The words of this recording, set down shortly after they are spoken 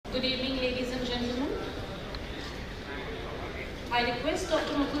I request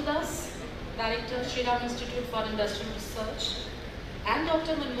Dr. Mukuldas, Director, Shriram Institute for Industrial Research, and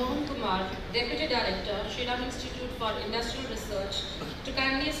Dr. Manmohan Kumar, Deputy Director, Shriram Institute for Industrial Research, to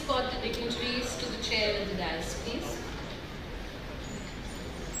kindly escort the dignitaries to the chair of the dais, please.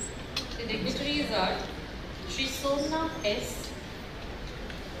 The dignitaries are Shri Somanath S,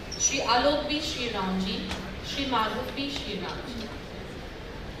 Shri Alok B. Shriramji, Shri Madhav B. Shriramji.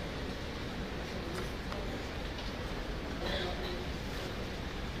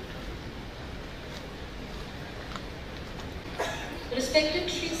 Respected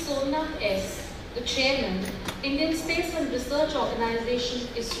Shri Somanath S, the Chairman, Indian Space and Research Organization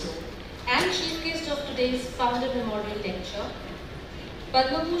ISRO, and Chief Guest of today's Founder Memorial Lecture,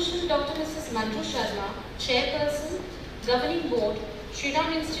 Padma Bhushan Dr. Mrs. Manju Sharma, Chairperson, Governing Board,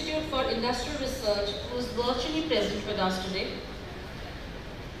 Shriram Institute for Industrial Research, who is virtually present with us today,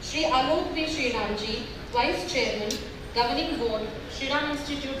 Shri Alok B. Shriramji, Vice Chairman, Governing Board, Shriram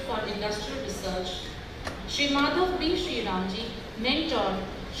Institute for Industrial Research, Shri Madhav B. Shriramji, Mentor,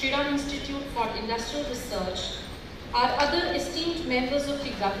 Shriram Institute for Industrial Research, our other esteemed members of the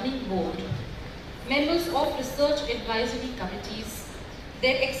Governing Board, members of Research Advisory Committees,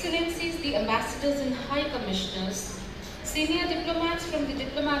 Their Excellencies the Ambassadors and High Commissioners, Senior Diplomats from the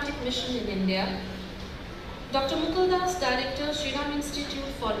Diplomatic Mission in India, Dr. Mukuldas, Director, Shriram Institute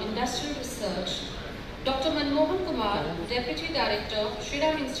for Industrial Research, Dr. Manmohan Kumar, Deputy Director,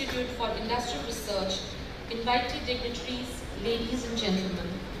 Shriram Institute for Industrial Research, invited dignitaries, ladies and gentlemen.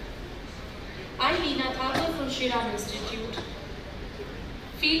 I, Leena Thakur from Shriram Institute,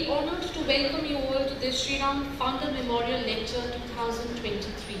 feel honored to welcome you all to this Shriram Founder Memorial Lecture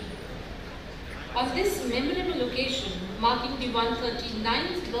 2023. On this memorable occasion, marking the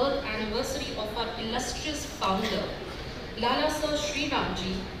 139th birth anniversary of our illustrious founder, Lala Sir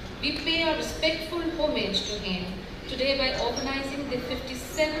Shriramji, we pay our respectful homage to him today by organizing the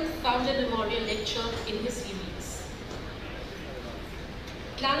 57th Founder Memorial Lecture in his series.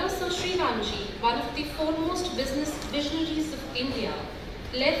 Lala Sir Shriramji, one of the foremost business visionaries of India,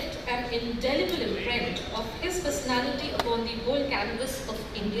 left an indelible imprint of his personality upon the whole canvas of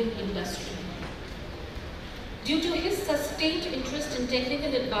Indian industry. Due to his sustained interest in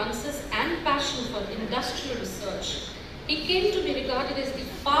technical advances and passion for industrial research, he came to be regarded as the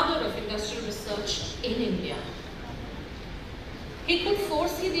father of industrial research in India. He could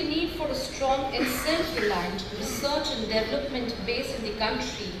foresee the need for a strong and self-reliant research and development base in the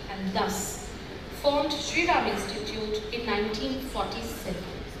country and thus formed Shriram Institute in 1947,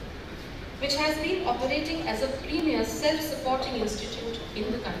 which has been operating as a premier self-supporting institute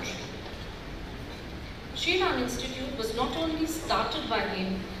in the country. Shriram Institute was not only started by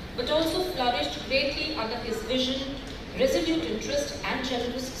him, but also flourished greatly under his vision, resolute interest and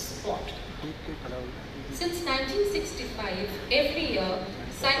generous support. Since 1965, every year,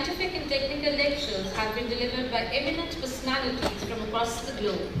 scientific and technical lectures have been delivered by eminent personalities from across the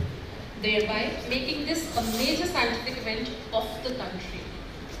globe, thereby making this a major scientific event of the country.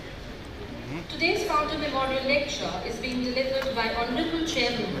 Today's Founder Memorial Lecture is being delivered by Honorable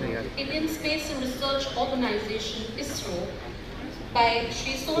Chairman, Indian Space and Research Organization, ISRO, by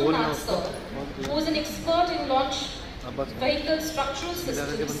Shri Somanath Sir, who is an expert in launch vehicle structural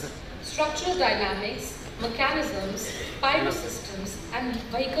systems, structural dynamics, mechanisms, pyrosystems, and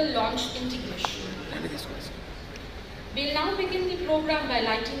vehicle launch integration. We'll now begin the program by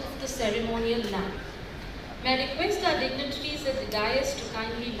lighting of the ceremonial lamp. May I request our dignitaries at the dais to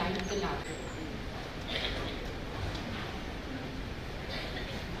kindly light the lamp.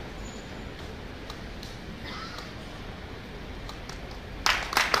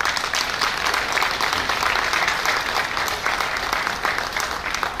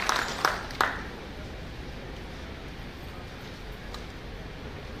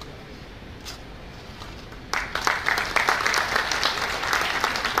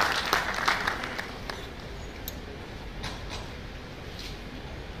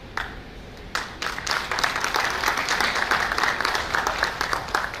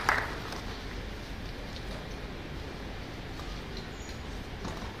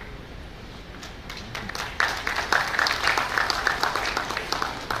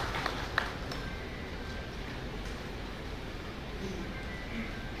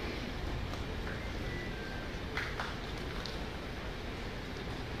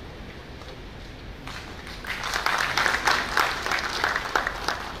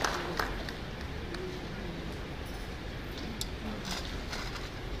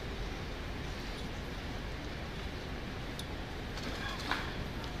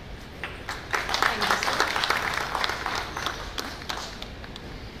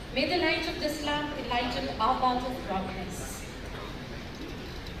 May the light of this lamp enlighten our path of progress.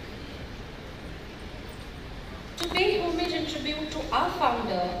 in tribute to our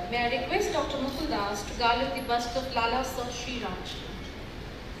founder, may I request Dr. Mukuldas to garland the bust of Lala Sir Shriram.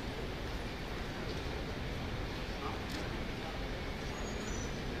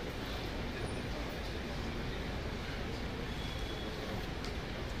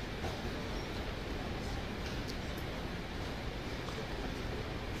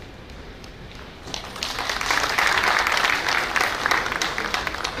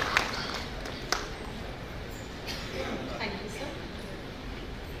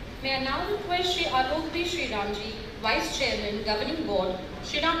 May I now request Shri Shriramji, Vice Chairman, Governing Board,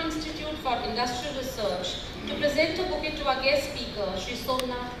 Shriram Institute for Industrial Research, to present a bouquet to our guest speaker, Shri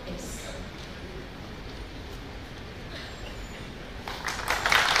Somanath S.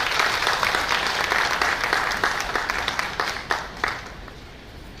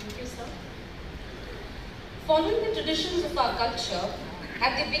 Thank you, sir. Following the traditions of our culture,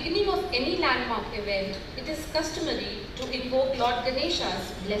 at the beginning of any landmark event, it is customary to invoke Lord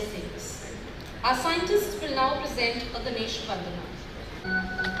Ganesha's blessings. Our scientists will now present a Ganesh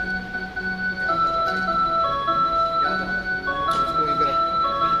Vandana.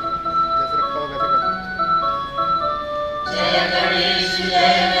 Jaya Ganesh,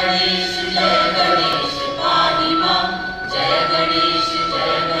 Jaya Ganesh, Jaya Ganesh, Pahi Mam. Jaya Ganesh,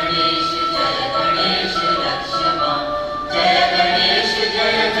 Jaya Ganesh, Jaya Ganesh, Raksha Mam. Jaya Ganesh,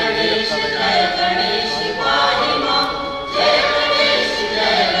 Jaya Ganesh, Jaya Ganesh, Pahi Mam. Jaya Ganesh,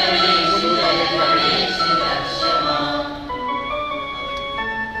 Jaya Ganesh, Jaya Ganesh, Raksha Mam.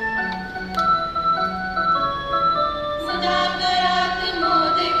 Sada karati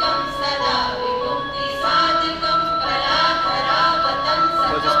modikam, sada vimukti sadikam, kalakharavatam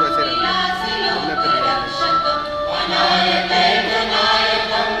sakam, vilasilom virakshakam, anayate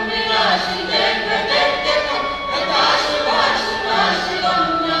ganayakam, vilasite pradetyakam, Shivam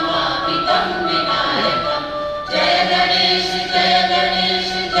Namami Tam Vinayakam. Jaya Ganesh, Jaya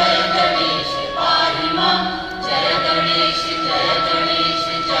Ganesh, Jaya Ganesh, Pahi Mam. Jaya Ganesh, Jaya Ganesh,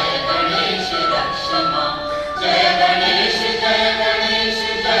 Jaya Ganesh, Raksha Mam. Jaya Ganesh, Jaya Ganesh,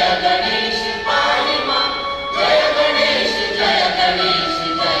 Jaya Ganesh, Pahi Mam. Jaya Ganesh, Jaya Ganesh,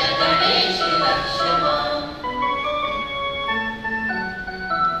 Jaya Ganesh, Raksha Mam.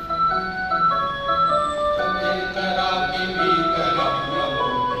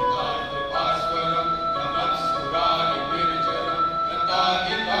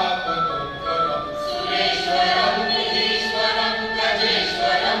 Sureshwaram, Nidishwaram,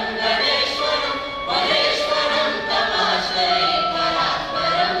 Gajeshwaram, Ganeshwaram, Maheshwaram, Tamashare,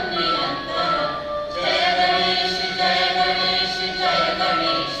 Paratvaram, Nirantaram. Jaya Ganesh, Jaya Ganesh, Jaya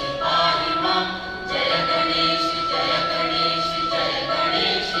Ganesh, Pahi Mam. Jaya Ganesh, Jaya Ganesh, Jaya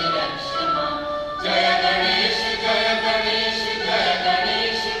Ganesh, Raksha Mam. Jaya Ganesh, Jaya Ganesh, Jaya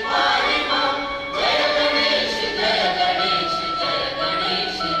Ganesh, Pahi Mam. Jaya Ganesh, Jaya Ganesh, Jaya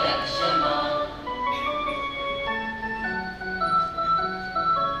Ganesh, Raksha Mam.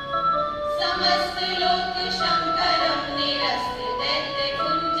 समस्त लोक शंकरं निरस्त दैत्य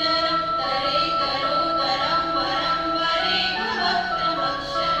कुंजरं तरे करोदरं वरं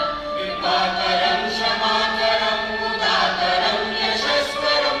वरेमवक्त्रमक्षरं कृपाकरं क्षमाकरं मुदाकरं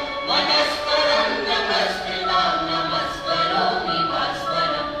यशस्वरं मनस्करं नमस्कृतां नमस्करोमि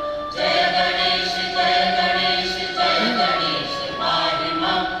भास्वरं. जय गणेश, जय गणेश, जय गणेश, पाहि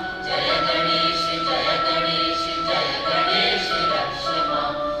मां. जय गणेश, जय गणेश, जय गणेश, रक्ष मां.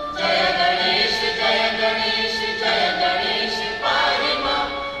 जय गणेश, जय गणेश, जय गणेश, पाहि मां.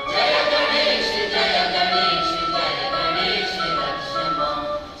 जय गणेश, जय गणेश, जय गणेश, रक्ष मां.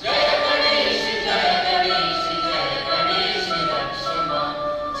 जय गणेश, जय गणेश, जय गणेश, रक्ष मां.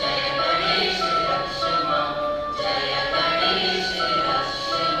 जय गणेश, रक्ष मां. जय गणेश, रक्ष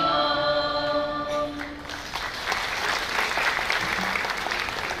मां.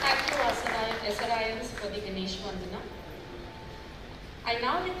 Thank you, SRIMs, for the Ganesh Vandana. I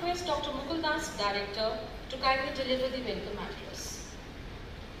now request Dr. Mukuldas, Director, to kindly deliver the welcome address.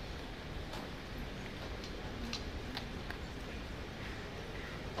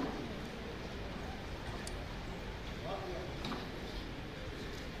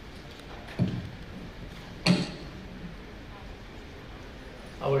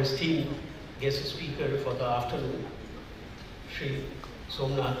 Our esteemed guest speaker for the afternoon, Shri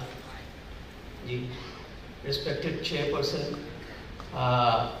Somanath ji, respected Chairperson,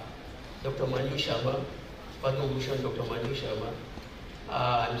 Dr. Manju Sharma, Padma Bhushan Dr. Manju Sharma.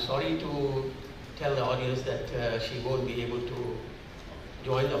 I'm sorry to tell the audience that she won't be able to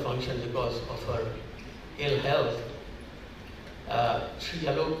join the function because of her ill health. Shri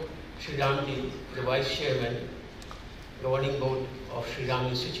Shriramji, the Vice Chairman, Governing Board of Shriram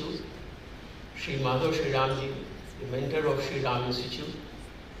Institute, Shri Madhav Shriramji, the mentor of Shriram Institute,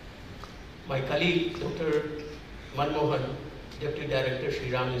 my colleague Dr. Manmohan, Deputy Director,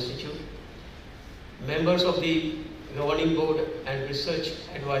 Shriram Institute, members of the Governing Board and Research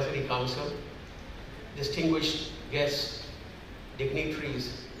Advisory Council, distinguished guests,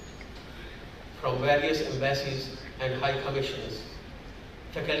 dignitaries from various embassies and high commissions,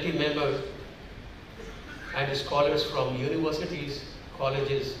 faculty members and scholars from universities,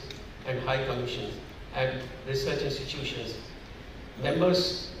 colleges and high commissions and research institutions,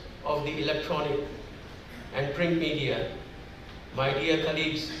 members of the electronic and print media, my dear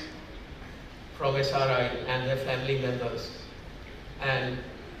colleagues from SRI and their family members, and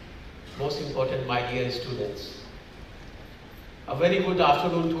most important, my dear students. A very good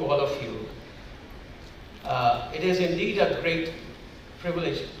afternoon to all of you. It is indeed a great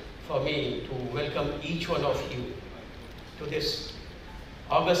privilege for me to welcome each one of you to this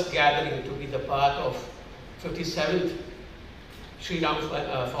August gathering to be the part of 57th Shriram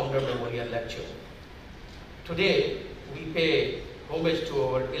Founder Memorial Lecture. Today, we pay homage to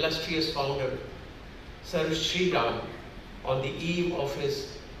our illustrious founder, Sir Shriram, on the eve of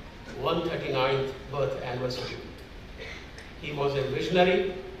his 139th birth anniversary. He was a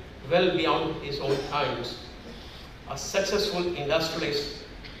visionary, well beyond his own times, a successful industrialist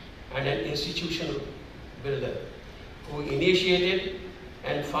and an institutional builder who initiated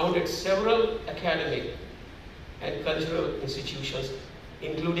and founded several academic and cultural institutions,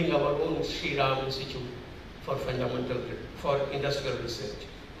 including our own Shriram Institute for Industrial Research.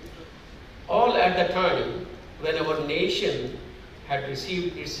 All at the time when our nation had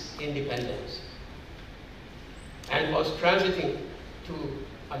received its independence and was transiting to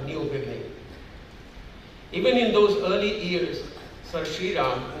a new beginning. Even in those early years, Sir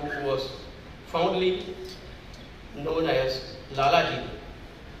Shriram, who was fondly known as Lalaji,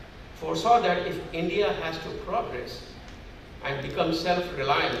 foresaw that if India has to progress and become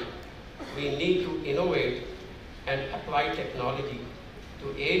self-reliant, we need to innovate and apply technology to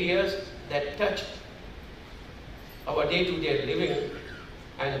areas that touch our day-to-day living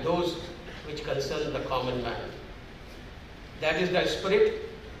and those which concern the common man. That is the spirit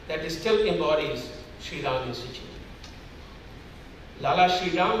that still embodies Shriram Institute. Lala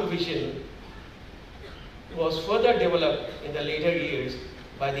Shriram vision was further developed in the later years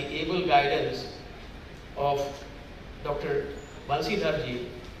by the able guidance of Dr. Bansidharji,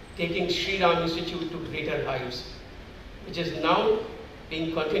 taking Shriram Institute to greater heights, which is now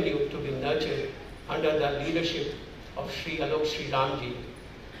being continued to be nurtured under the leadership of Shri Alok Shriramji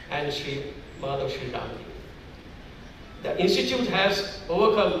and Shri Madhav Shriramji. The Institute has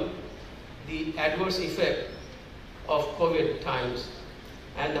overcome the adverse effect of COVID times,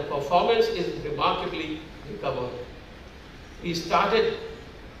 and the performance is remarkably recovered. We started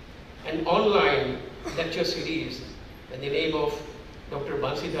an online lecture series in the name of Dr.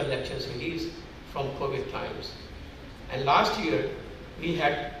 Bansidhar Lecture Series from COVID times. And last year, we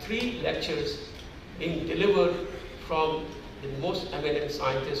had 3 lectures being delivered from the most eminent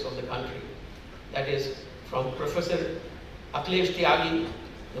scientists of the country. That is from Professor Akhilesh Tyagi,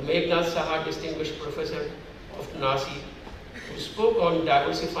 the Meghnad Saha Distinguished Professor of Nasi, who spoke on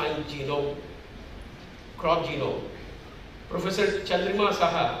diversifying genome, crop genome. Professor Chandrima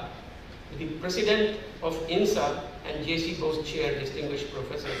Saha, the President of INSA and J.C. Bose Chair Distinguished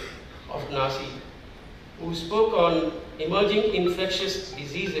Professor of Nasi, who spoke on emerging infectious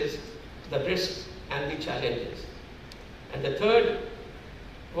diseases, the risks and the challenges. And the third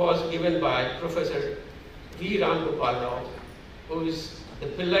was given by Professor V. Ram Gopal Rao, who is the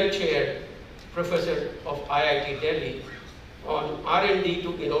Pillai Chair Professor of IIT Delhi on R&D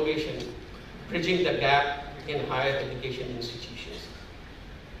to innovation, bridging the gap in higher education institutions.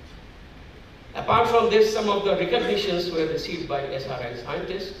 Apart from this, some of the recognitions were received by SRI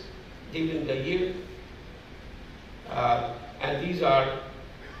scientists during the year. And these are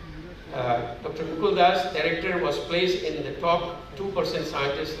Dr. Mukul Das, Director, was placed in the top 2%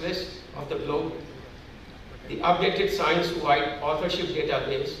 scientist list of the globe. The updated science-wide authorship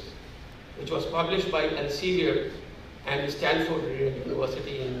database, which was published by Elsevier and Stanford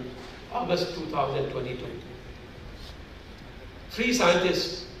University in August 2022. 3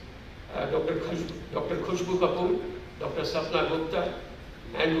 scientists, Dr. Khushbu Kapoor, Dr. Sapna Gupta,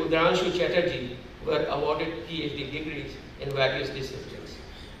 and Rudranshu Chatterjee were awarded PhD degrees in various disciplines.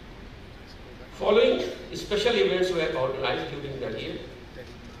 Following special events were organized during the year.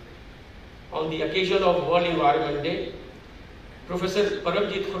 On the occasion of World Environment Day, Professor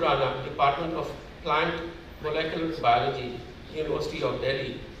Paramjit Khurana, Department of Plant Molecular Biology, University of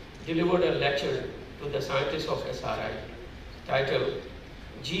Delhi, delivered a lecture to the scientists of SRI titled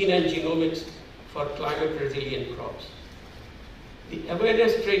Gene and Genomics for climate resilient crops. The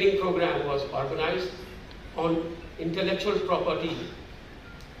awareness training program was organized on intellectual property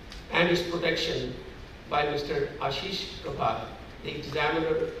and its protection by Mr. Ashish Prabhat, the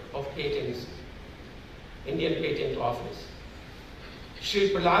examiner of patents, Indian Patent Office. Shri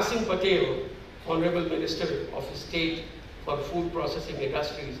Prahlad Singh Patel, Honorable Minister of State for Food Processing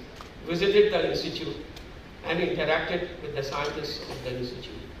Industries, visited the institute and interacted with the scientists of the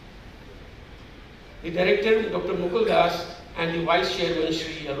institute. The director, Dr. Mukul Das, and the vice chairman,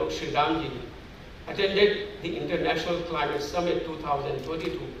 Shri Shriram attended the International Climate Summit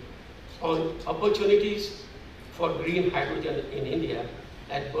 2022 on opportunities for green hydrogen in India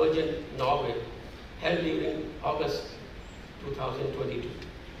at Bergen, Norway, held during August 2022.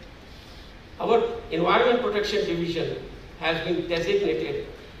 Our Environment Protection Division has been designated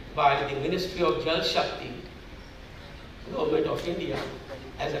by the Ministry of Jal Shakti, Government of India,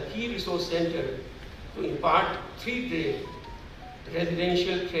 as a key resource center to impart 3-day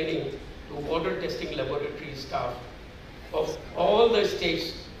residential training to water testing laboratory staff of all the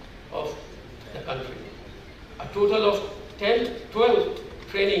states of the country. A total of 12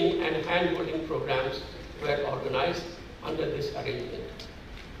 training and hand-holding programs were organized under this arrangement.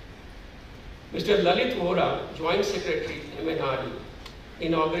 Mr. Lalit Vohra, Joint Secretary, MNRE,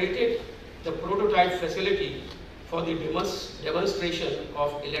 inaugurated the prototype facility for the demonstration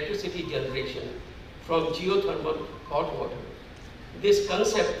of electricity generation from geothermal hot water. This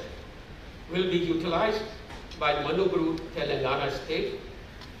concept will be utilized by Manuguru, Telangana state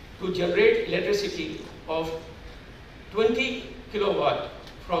to generate electricity of 20 kilowatt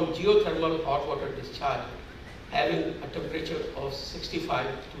from geothermal hot water discharge having a temperature of 65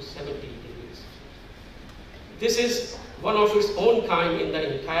 to 70 degrees. This is one of its own kind in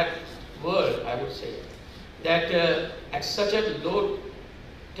the entire world, I would say, that at such a low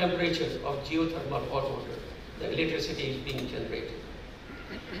temperature of geothermal hot water, the electricity is being generated.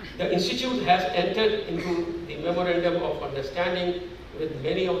 The institute has entered into the Memorandum of Understanding with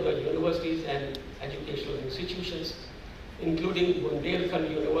many of the universities and educational institutions, including Bundelkhand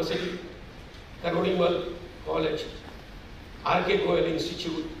University, Karolimal College, R.K. Goyal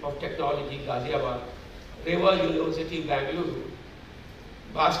Institute of Technology, Ghaziabad, Rewa University, Bangalore,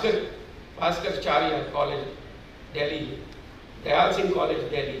 Bhaskaracharya College, Delhi, Dayal Singh College,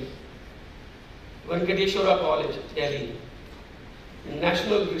 Delhi, Venkateshwara College, Delhi,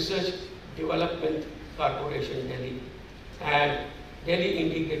 National Research Development Corporation, Delhi, and Delhi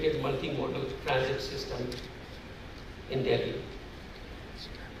Integrated Multimodal Transit System in Delhi.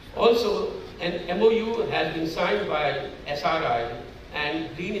 Also, an MOU has been signed by SRI and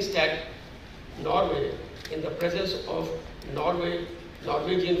Greenstad, Norway, in the presence of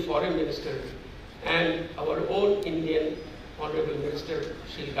Norwegian Foreign Minister and our own Indian Honorable Minister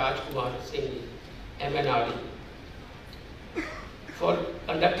Shri Rajkumar Singh, MNRE, for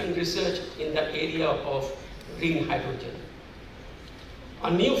conducting research in the area of green hydrogen.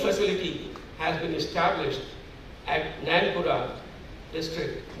 A new facility has been established at Nainpura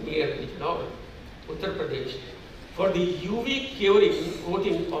district near Bijnor, Uttar Pradesh, for the UV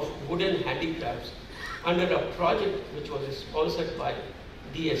coating of wooden handicrafts under a project which was sponsored by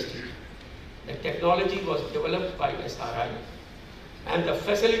DST. The technology was developed by SRI, and the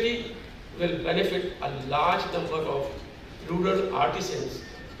facility will benefit a large number of rural artisans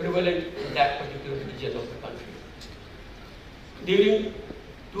prevalent in that particular region of the country. During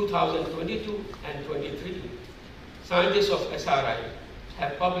 2022 and 23, scientists of SRI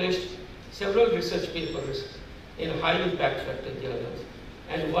have published several research papers in high impact factor journals,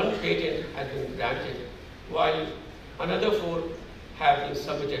 and one patent has been granted, while another 4 have been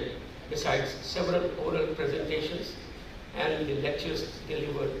submitted, besides several oral presentations and the lectures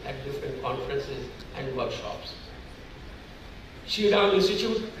delivered at different conferences and workshops. Shriram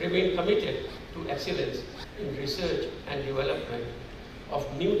Institute remains committed to excellence in research and development of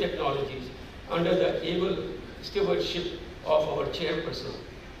new technologies under the able stewardship of our chairperson,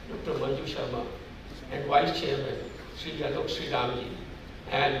 Dr. Manju Sharma, and Vice Chairman, Shri Shriramji,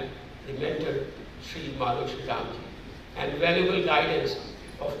 and the mentor, Shri Madhav Shriramji, and valuable guidance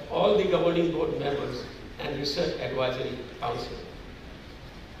of all the governing board members and research advisory council.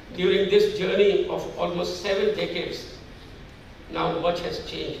 During this journey of almost 7 decades, now much has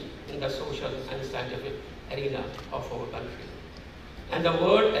changed in the social and scientific arena of our country, and the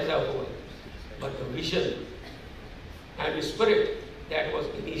world as a whole, but the vision and the spirit that was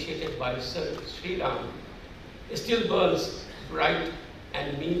initiated by Sir Shriram still burns bright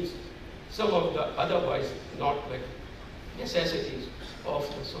and meets some of the otherwise not met necessities of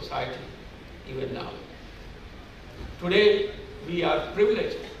the society even now. Today, we are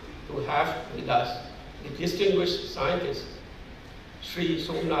privileged to have with us the distinguished scientist, Shri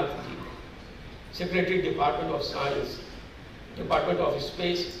Somanath ji, Secretary, Department of Science, Department of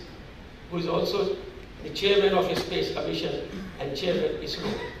Space, who is also the Chairman of the Space Commission and Chairman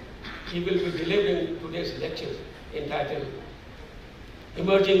ISRO. He will be delivering today's lecture entitled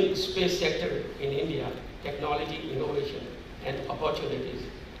Emerging Space Sector in India, Technology, Innovation and Opportunities,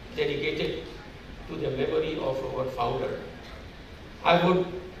 dedicated to the memory of our founder. I would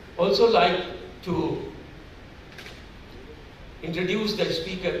also like to introduce the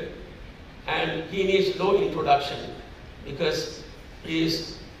speaker, and he needs no introduction because he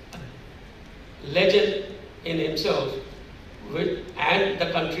is a legend in himself and the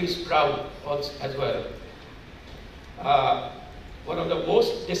country is proud also as well. One of the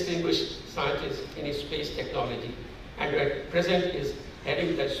most distinguished scientists in space technology, and at present is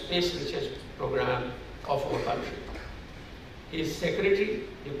heading the space research program of our country. He is Secretary,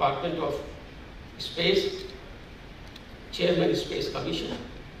 Department of Space, Chairman Space Commission,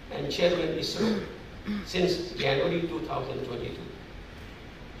 and Chairman ISRO since January 2022.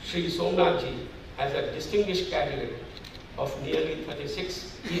 Shri Somanath ji has a distinguished career of nearly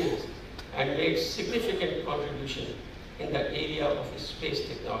 36 years and made significant contribution in the area of space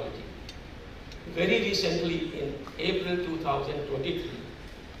technology. Very recently, in April 2023,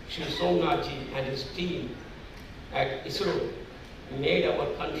 Shri Somanath ji and his team at ISRO made our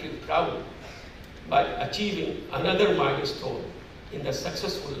country proud by achieving another milestone in the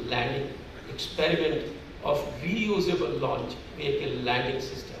successful landing experiment of reusable launch vehicle landing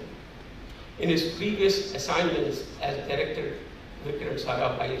system. In his previous assignments as Director Vikram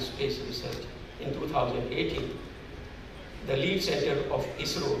Sarabhai Space Research in 2018, the lead center of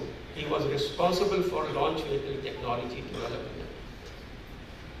ISRO, he was responsible for launch vehicle technology development.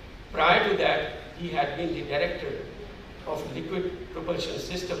 Prior to that, he had been the director of Liquid Propulsion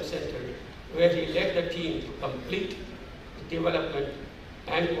System Center, where he led the team to complete the development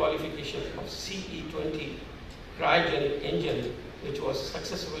and qualification of CE-20 cryogenic engine, which was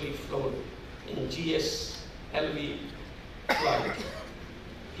successfully flown in GSLV flight.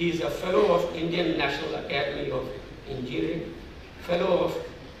 He is a fellow of Indian National Academy of Engineering, fellow of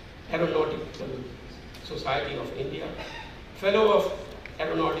Aeronautical Society of India, fellow of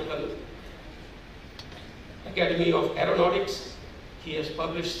Aeronautical Academy of Aeronautics. He has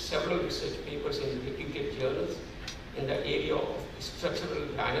published several research papers in reputed journals in the area of structural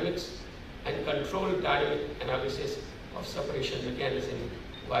dynamics and controlled dynamic analysis of separation mechanism,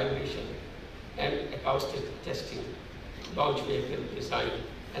 vibration, and acoustic testing, launch vehicle design,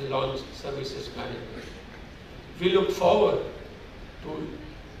 and launch services management. We look forward to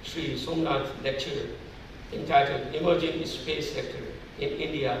Shri Somanath lecture entitled Emerging Space Sector in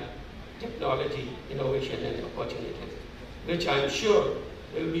India, Technology, Innovation and Opportunities, which I am sure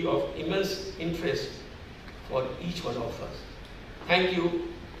will be of immense interest for each one of us. Thank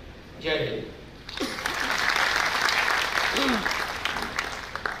you. Jai Hind.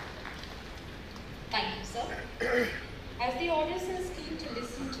 Thank you, sir. As the audience is keen to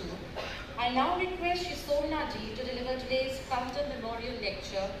listen to, I now request Shri Somanath ji to deliver today's Founder Memorial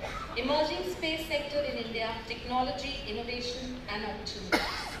Lecture, Emerging Space Sector in India, Technology, Innovation and Opportunities.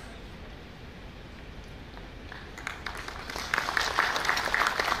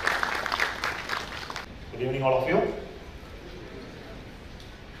 Good evening, all of you.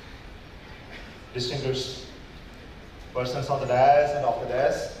 Distinguished persons on the dais and off the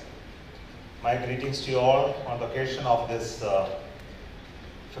dais, my greetings to you all on the occasion of this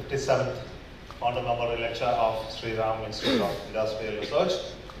 57th Founder Memorial Lecture of Shriram Institute of Industrial Research.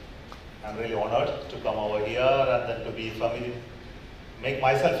 I'm really honored to come over here and then to be make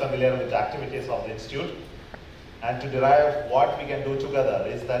myself familiar with the activities of the Institute and to derive what we can do together.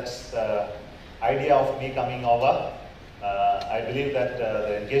 Is that idea of me coming over. I believe that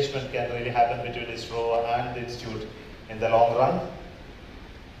the engagement can really happen between ISRO and the Institute in the long run.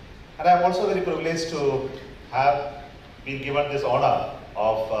 And I'm also very privileged to have been given this honor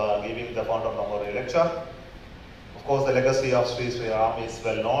of giving the Founder Memorial Lecture. Of course, the legacy of Shri Shriram is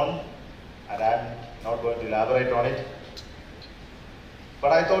well known, and I'm not going to elaborate on it.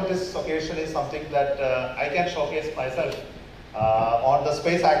 But I thought this occasion is something that I can showcase myself on the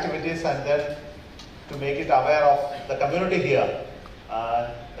space activities and then to make it aware of the community here,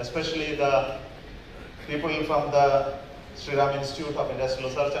 especially the people from the Shriram Institute of Industrial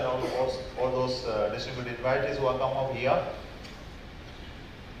Research and all those distinguished invitees who have come over here,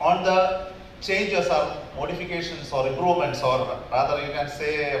 on the changes or modifications or improvements, or rather you can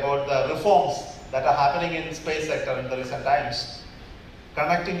say about the reforms that are happening in the space sector in the recent times,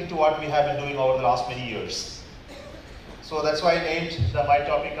 connecting to what we have been doing over the last many years. So that's why I named my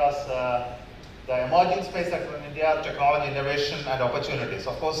topic as the emerging space sector in India, technology, innovation and opportunities.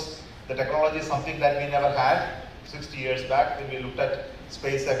 Of course, the technology is something that we never had 60 years back when we looked at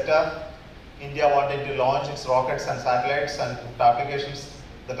space sector. India wanted to launch its rockets and satellites and applications.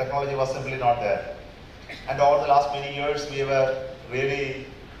 The technology was simply not there. And over the last many years, we were really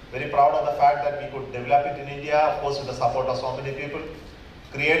very proud of the fact that we could develop it in India, of course with the support of so many people,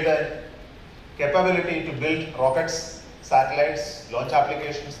 create the capability to build rockets, satellites, launch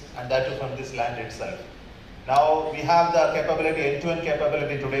applications, and that too from this land itself. Now we have the capability, end-to-end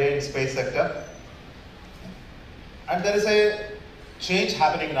capability today in space sector. And there is a change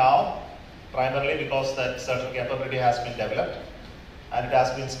happening now, primarily because that certain capability has been developed and it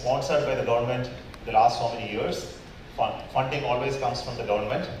has been sponsored by the government in the last so many years. Funding always comes from the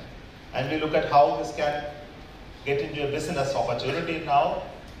government. And we look at how this can get into a business opportunity now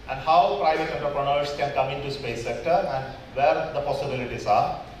and how private entrepreneurs can come into space sector and where the possibilities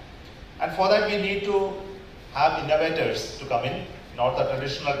are. And for that we need to have innovators to come in, not the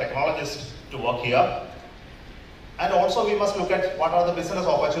traditional technologists to work here. And also we must look at what are the business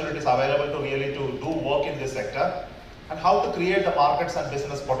opportunities available to really to do work in this sector and how to create the markets and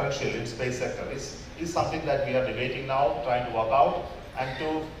business potential in space sector is something that we are debating now, trying to work out and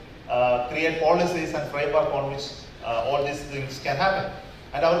to create policies and framework on which all these things can happen.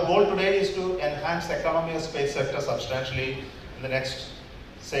 And our goal today is to enhance the economy of space sector substantially in the next,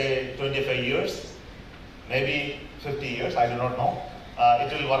 say, 25 years, maybe 50 years, I do not know.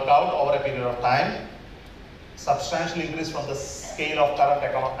 It will work out over a period of time, substantially increase from the scale of current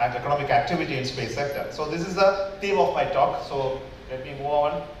economic activity in space sector. So this is the theme of my talk. So let me move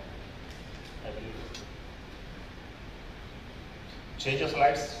on. Change your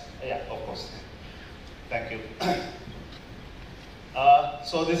slides? Yeah, of course. Thank you.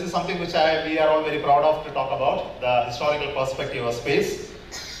 So this is something which we are all very proud of to talk about, the historical perspective of space.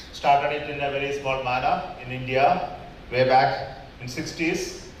 Started it in a very small manner in India, way back in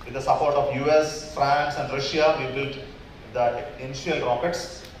 60s. With the support of US, France and Russia, we built the initial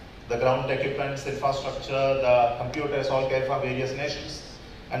rockets, the ground equipments, infrastructure, the computers all came from various nations.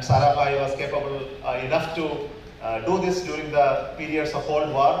 And Sarabhai was capable enough to do this during the periods of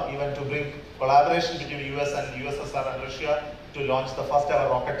Cold War, even to bring collaboration between US and USSR and Russia to launch the first ever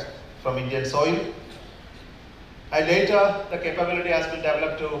rocket from Indian soil. And later, the capability has been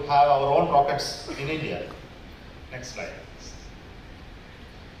developed to have our own rockets in India. Next slide.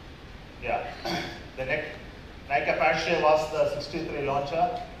 Yeah, the Nike Apache was the 63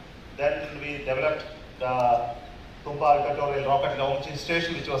 launcher. Then we developed the Tumba Equatorial Rocket Launching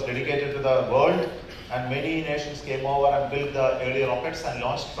Station, which was dedicated to the world. And many nations came over and built the early rockets and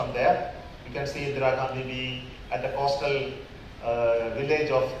launched from there. You can see Indira Gandhi at the coastal village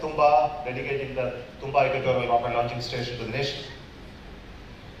of Tumba, dedicating the Tumba Equatorial Rocket Launching Station to the nation.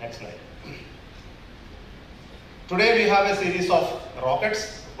 Next slide. Today we have a series of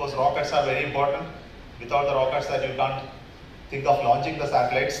rockets. Of course, rockets are very important. Without the rockets, that you can't think of launching the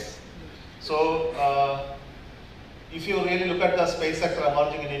satellites. So, if you really look at the space sector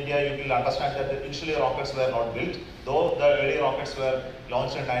emerging in India, you will understand that initially rockets were not built, though the early rockets were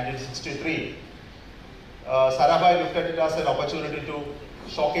launched in 1963. Sarabhai looked at it as an opportunity to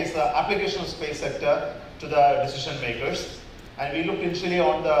showcase the application of space sector to the decision makers. And we looked initially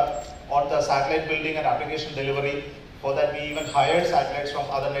on the satellite building and application delivery. For that, we even hired satellites from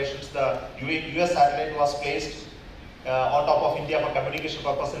other nations. The US satellite was placed on top of India for communication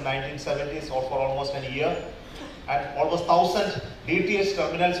purpose in 1970s or for almost a year. And almost 1,000 DTH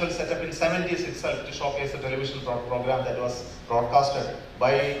terminals were set up in 70s itself to showcase the television program that was broadcasted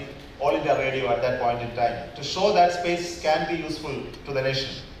by All India Radio at that point in time, to show that space can be useful to the nation.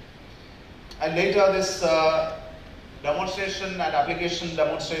 And later this demonstration and application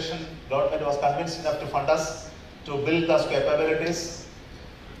demonstration, government was convinced enough to fund us to build those capabilities.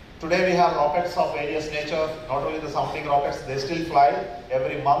 Today we have rockets of various nature, not only the sounding rockets, they still fly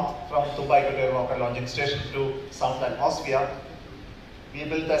every month from Tumba Equatorial Rocket Launching Station to sound atmosphere. We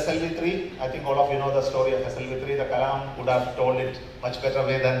built SLV-3. I think all of you know the story of SLV-3. The Kalam would have told it much better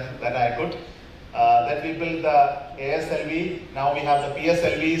way than I could. Then we built the ASLV. Now we have the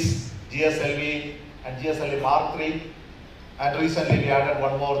PSLVs, GSLV and GSLV Mark III. And recently we added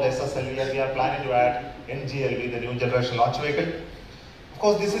one more, the SSLV, and we are planning to add NGLV, the new generation launch vehicle. Of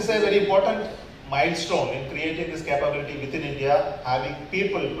course, this is a very important milestone in creating this capability within India, having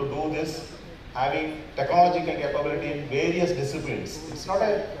people to do this, having technological capability in various disciplines. It's not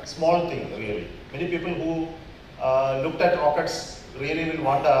a small thing, really. Many people who looked at rockets really will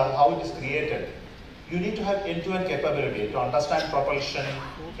wonder how it is created. you need to have end-to-end capability to understand propulsion,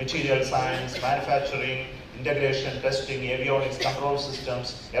 material science, manufacturing, integration, testing, avionics, control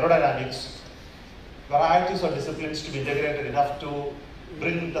systems, aerodynamics, varieties of disciplines to be integrated enough to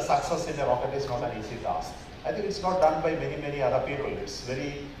bring the success in a rocket is not an easy task. I think it's not done by many other people. It's a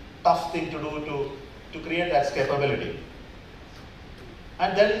very tough thing to do to create that capability.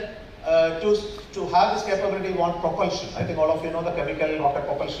 And then to have this capability, you want propulsion. I think all of you know the chemical rocket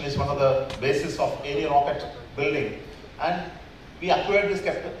propulsion is one of the basis of any rocket building. And we acquired this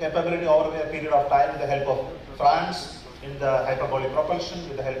capability over a period of time with the help of France in the hyperbolic propulsion,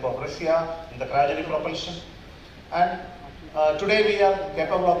 with the help of Russia in the cryogenic propulsion. And today we are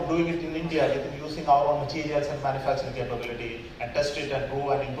capable of doing it in India with using our own materials and manufacturing capability and test it and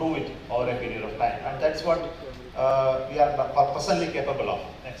prove and improve it over a period of time. And that's what we are presently capable of.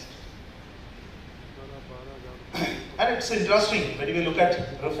 Next. And it's interesting when we look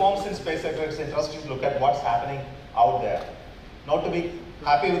at reforms in space sector, it's interesting to look at what's happening out there. Not to be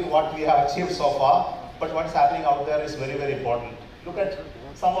happy with what we have achieved so far, but what's happening out there is very important. Look at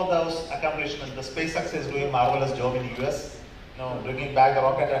some of those accomplishments. The SpaceX is doing a marvelous job in the US, bringing back the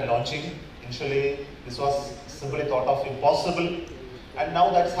rocket and launching. Initially, this was simply thought of impossible, and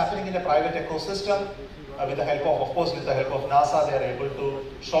now that's happening in a private ecosystem. With the help of course, with the help of NASA, they are able to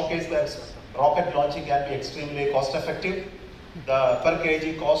showcase that rocket launching can be extremely cost effective. The per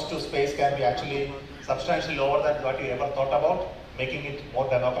kg cost to space can be actually substantially lower than what you ever thought about, making it more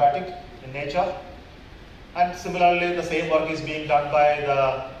democratic in nature. And similarly, the same work is being done by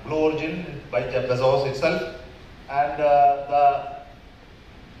the Blue Origin, by Jeff Bezos itself. And the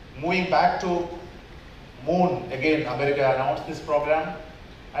moving back to moon, again, America announced this program.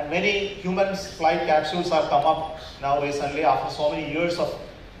 And many human flight capsules have come up now recently after so many years of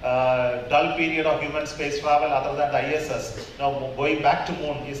dull period of human space travel other than the ISS. Now going back to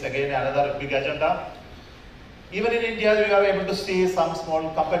moon is again another big agenda. Even in India, we are able to see some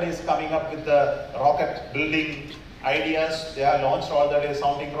small companies coming up with the rocket building ideas. They have launched already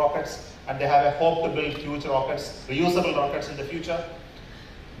sounding rockets, and they have a hope to build huge rockets, reusable rockets in the future.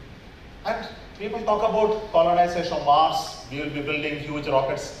 And people talk about colonization of Mars. We will be building huge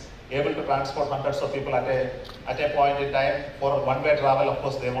rockets able to transport hundreds of people at a point in time. For one-way travel, of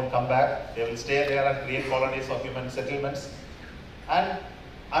course, they won't come back. They will stay there and create colonies of human settlements. And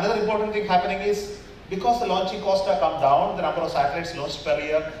another important thing happening is, because the launching costs have come down, the number of satellites launched per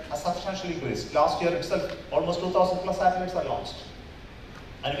year has substantially increased. Last year itself, almost 2,000 plus satellites are launched.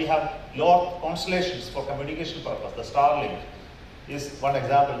 And we have lower constellations for communication purpose. The Starlink is one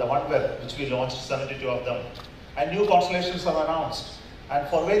example, the OneWeb, which we launched 72 of them. And new constellations are announced. And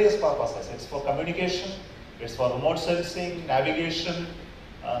for various purposes, it's for communication, it's for remote sensing, navigation,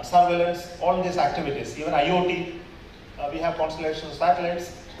 surveillance, all these activities, even IoT, we have constellations of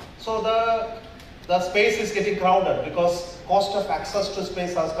satellites. So the space is getting crowded because cost of access to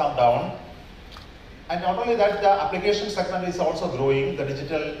space has come down. And not only that, the application segment is also growing. The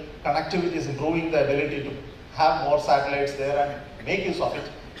digital connectivity is improving the ability to have more satellites there and make use of it.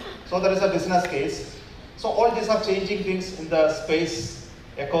 So there is a business case. So all these are changing things in the space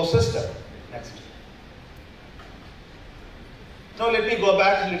ecosystem. Next. Now let me go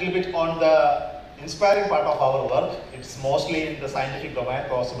back a little bit on the inspiring part of our work. It's mostly in the scientific domain,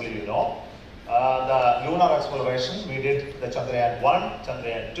 possibly you know. The lunar exploration, we did the Chandrayaan-1,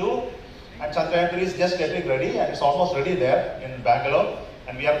 Chandrayaan-2, and Chandrayaan-3 is just getting ready, and it's almost ready there in Bangalore,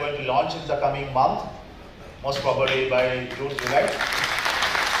 and we are going to launch in the coming month, most probably by June, July.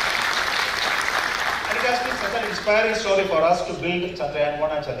 And it has been such an inspiring story for us to build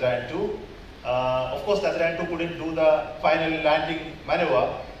Chandrayaan-1 and Chandrayaan-2. Of course, Chandrayaan-2 couldn't do the final landing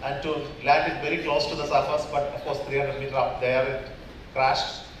maneuver and to land it very close to the surface, but of course 300 meters up there it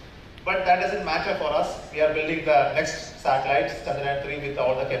crashed. But that doesn't matter for us. We are building the next satellites, Chandrayaan-3, with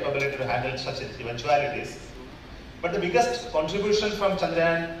all the capability to handle such eventualities. But the biggest contribution from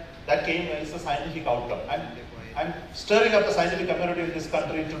Chandrayaan that came is the scientific outcome. And stirring up the scientific community in this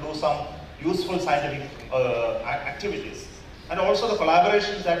country to do some useful scientific activities. And also the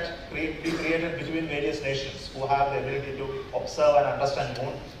collaborations that we created between various nations who have the ability to observe and understand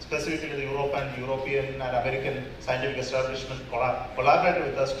moon, specifically the European and American scientific establishment collaborated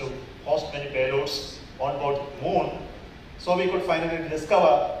with us to host many payloads on board moon, so we could finally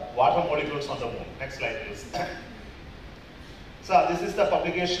discover water molecules on the moon. Next slide, please. So this is the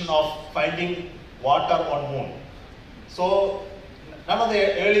publication of finding water on moon. So none of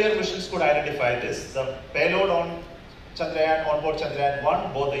the earlier missions could identify this. The payload on Chandrayaan, on board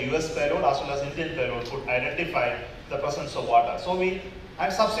Chandrayaan-1, both the US payload as well as Indian payload could identify the presence of water. So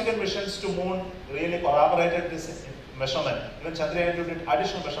and subsequent missions to moon really corroborated this measurement. Even Chandrayaan-2 did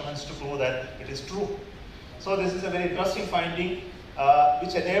additional measurements to prove that it is true. So this is a very interesting finding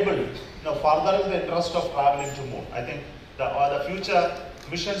which enabled furthering the interest of traveling to moon. I think the future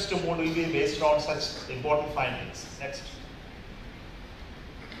missions to moon will be based on such important findings. Next.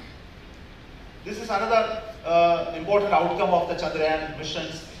 This is another important outcome of the Chandrayaan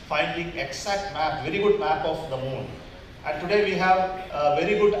missions, finding exact map, very good map of the moon. And today we have a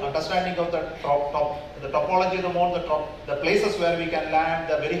very good understanding of the topology of the moon, the places where we can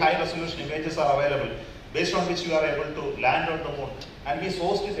land, the very high resolution images are available, based on which we are able to land on the moon. And we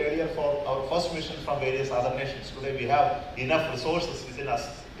sourced it earlier for our first mission from various other nations. Today we have enough resources within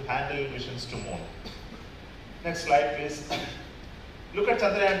us to handle missions to moon. Next slide, please. Look at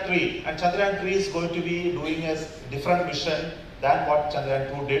Chandrayaan 3. And Chandrayaan 3 is going to be doing a different mission than what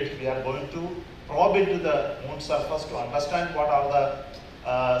Chandrayaan 2 did. We are going to probe into the moon surface to understand what are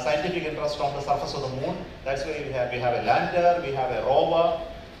the scientific interests on the surface of the moon. That's why we have a lander, we have a rover.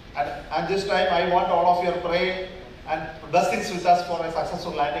 And this time I want all of you to pray and blessings with us for a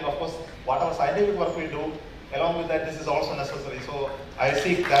successful landing. Of course, whatever scientific work we do, along with that, this is also necessary. So I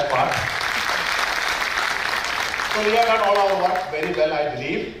seek that part. So we have done all our work very well, I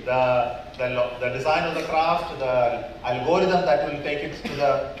believe. The design of the craft, the algorithm that will take it to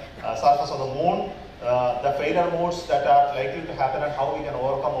the surface of the moon, the failure modes that are likely to happen and how we can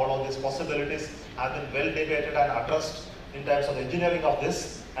overcome all of these possibilities have been well debated and addressed in terms of the engineering of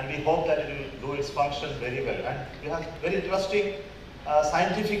this, and we hope that it will do its function very well. And we have very interesting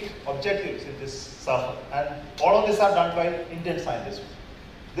scientific objectives in this survey, and all of these are done by Indian scientists.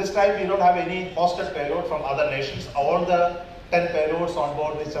 This time we don't have any hosted payload from other nations. All the 10 payloads on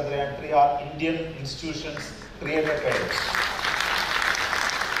board this Chandrayaan 3 are Indian institutions created payloads.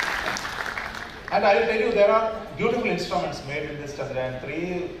 And I will tell you, there are beautiful instruments made in this Chandrayaan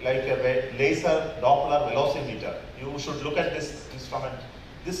 3, like a laser Doppler velocimeter. You should look at this instrument.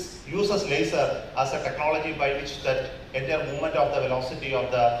 This uses laser as a technology by which that entire movement of the velocity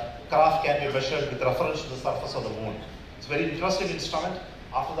of the craft can be measured with reference to the surface of the moon. It's a very interesting instrument.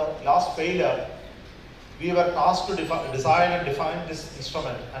 After the last failure, we were tasked to design and define this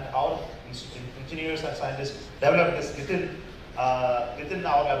instrument, and our engineers and scientists developed this within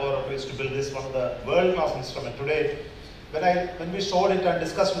our laboratories to build this one of the world-class instrument. Today, when we showed it and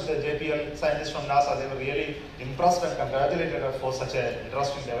discussed with the JPL scientists from NASA, they were really impressed and congratulated us for such an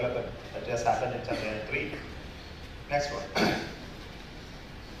interesting development that has happened in Chandrayaan 3. Next one.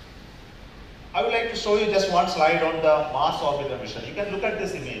 I would like to show you just one slide on the Mars orbiter mission. You can look at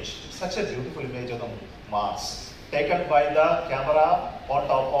this image. It's such a beautiful image of the Mars, taken by the camera on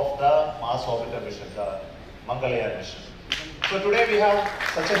top of the Mars orbiter mission, the Mangalyaan mission. So today we have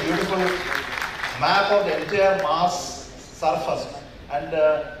such a beautiful map of the entire Mars surface, and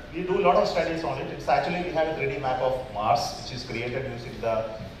we do a lot of studies on it. It's actually, we have a 3D map of Mars, which is created using the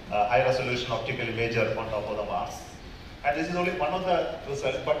high resolution optical imager on top of the Mars. And this is only one of the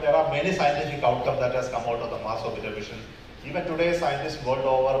results, but there are many scientific outcomes that has come out of the Mars orbiter mission. Even today, scientists world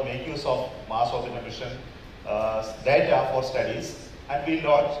over make use of Mars orbiter mission data for studies, and we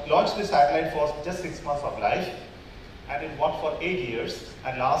launched this satellite for just 6 months of life, and it worked for 8 years,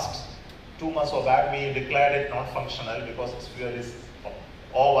 and last 2 months or back we declared it non-functional because its fuel is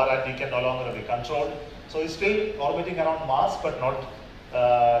over and we can no longer be controlled. So it's still orbiting around Mars, but not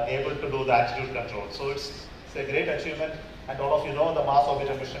able to do the attitude control. So it's a great achievement, and all of you know the Mars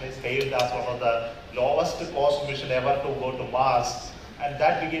orbiter mission is hailed as one of the lowest cost mission ever to go to Mars, and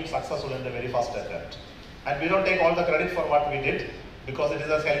that became successful in the very first attempt. And we don't take all the credit for what we did, because it is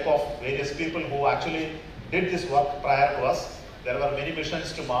the help of various people who actually did this work prior to us. There were many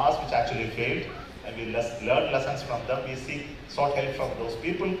missions to Mars which actually failed, and we learned lessons from them. We sought help from those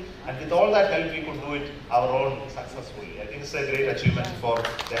people, and with all that help we could do it our own successfully. I think it's a great achievement for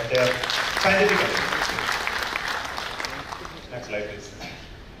the entire scientific community. Next slide, please.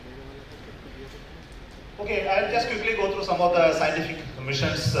 Okay, I'll just quickly go through some of the scientific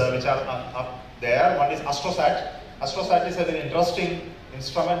missions which are up there. One is AstroSat. AstroSat is a very interesting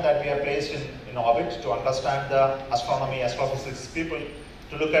instrument that we have placed in orbit to understand the astronomy, astrophysics people,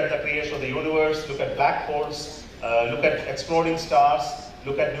 to look at the creation of the universe, look at black holes, look at exploding stars,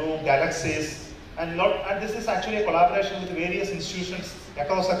 look at new galaxies, and this is actually a collaboration with various institutions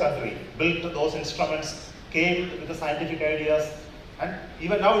across the country. Built those instruments, came with the scientific ideas, and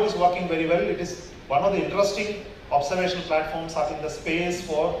even now it is working very well. It is one of the interesting observation platforms up in the space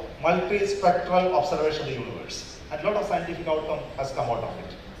for multi-spectral observation of the universe. And a lot of scientific outcome has come out of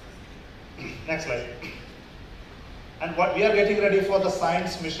it. Next slide. And what we are getting ready for the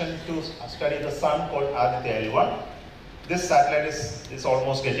science mission to study the sun called Aditya L1. This satellite is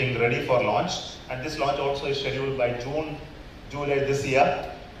almost getting ready for launch, and this launch also is scheduled by July this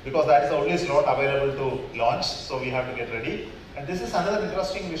year. because that is the only slot available to launch, so we have to get ready. And this is another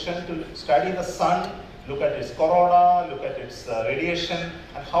interesting mission to study the sun, look at its corona, look at its radiation,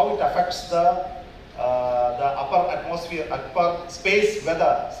 and how it affects the upper atmosphere, upper space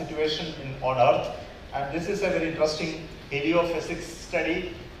weather situation on Earth. And this is a very interesting heliophysics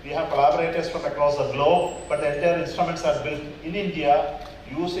study. We have collaborators from across the globe, but the entire instruments are built in India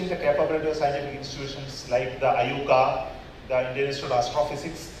using the capability of scientific institutions like the IUCA, the Indian Institute of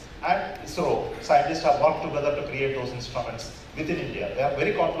Astrophysics, and ISRO. Scientists have worked together to create those instruments within India. They are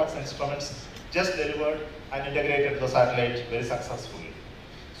very complex instruments, just delivered and integrated the satellite very successfully.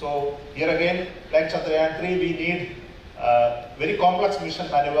 So here again, like Chandrayaan 3, we need very complex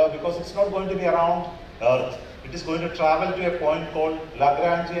mission maneuver because it's not going to be around Earth. It is going to travel to a point called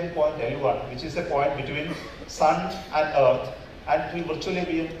Lagrangian point L1, which is a point between Sun and Earth. And it will virtually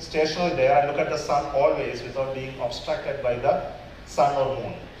be stationary there and look at the Sun always without being obstructed by the Sun or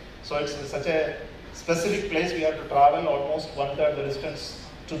Moon. So it's such a specific place we have to travel, almost 1/3 the distance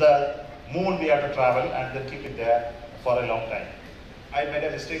to the Moon we have to travel and then keep it there for a long time. I made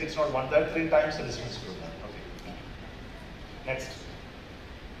a mistake, it's not 1/3, 3 times the distance to the Moon. Okay. Next.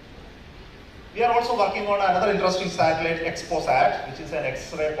 We are also working on another interesting satellite, XPOSat, which is an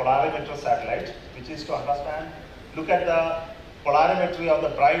X-ray polarimeter satellite, which is to understand, look at the polarimetry of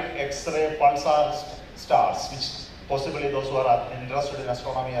the bright X-ray pulsar stars, which possibly those who are interested in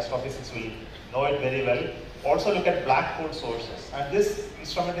astronomy, astrophysics will know it very well. Also look at black hole sources. And this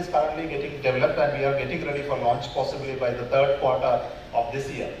instrument is currently getting developed and we are getting ready for launch possibly by the 3rd quarter of this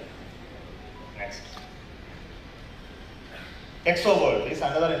year. Next. ExoWorld is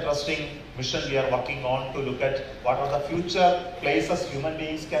another interesting mission we are working on to look at what are the future places human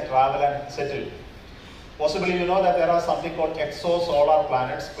beings can travel and settle. Possibly you know that there are something called exosolar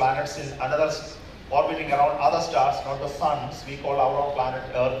planets, planets in another orbiting around other stars, not the suns. We call our own planet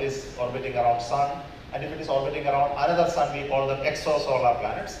Earth is orbiting around sun, and if it is orbiting around another sun, we call them exosolar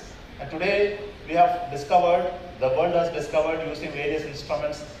planets. And today we have discovered, the world has discovered using various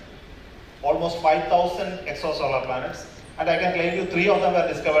instruments, almost 5,000 exosolar planets. And I can claim you 3 of them were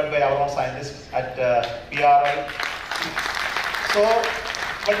discovered by our own scientists at PRI. So,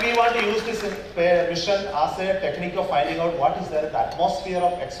 but we want to use this mission as a technique of finding out what is there in the atmosphere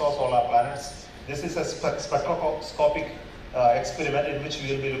of exosolar planets. This is a spectroscopic experiment in which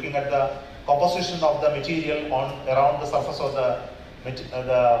we will be looking at the composition of the material around the surface of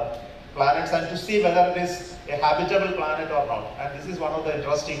the planets and to see whether it is a habitable planet or not. And this is one of the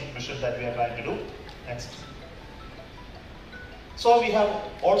interesting missions that we are trying to do. Next. So we have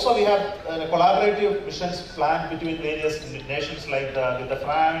collaborative missions planned between various nations like with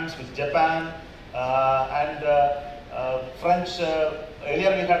France, with Japan, and French.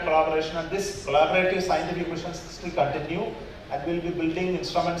 Earlier we had collaboration, and this collaborative scientific missions still continue, and we will be building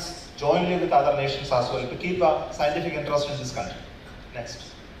instruments jointly with other nations as well to keep a scientific interest in this country.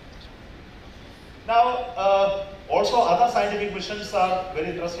 Next. Now, also other scientific missions are very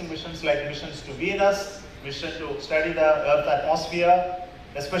interesting missions like missions to Venus, mission to study the Earth atmosphere,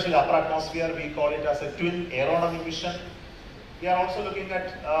 especially the upper atmosphere. We call it as a twin aeronomy mission. We are also looking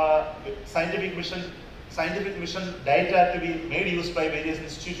at scientific mission data to be made use by various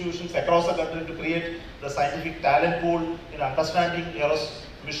institutions across the country to create the scientific talent pool in understanding Aeros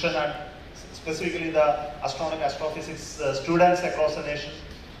mission and specifically the astronomy, astrophysics students across the nation.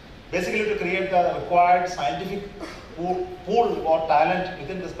 Basically to create the required scientific pool or talent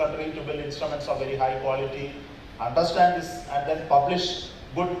within this country to build instruments of very high quality, understand this and then publish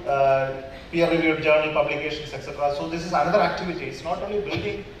good peer-reviewed journal publications, etc. So this is another activity. It's not only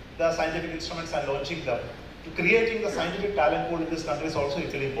building the scientific instruments and launching them, to creating the scientific talent pool in this country is also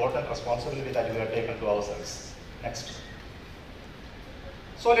equally important responsibility that we have taken to ourselves. Next.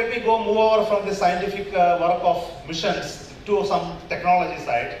 So let me move over from the scientific work of missions to some technology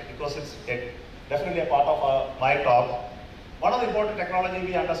side, because it's definitely a part of my talk. One of the important technology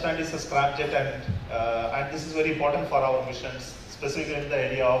we understand is the scramjet, and this is very important for our missions, specifically in the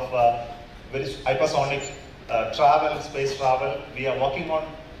area of very hypersonic travel, space travel. We are working on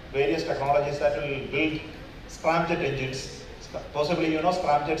various technologies that will build scramjet engines. Possibly, you know,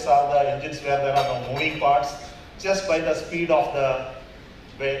 scramjets are the engines where there are no moving parts. Just by the speed of the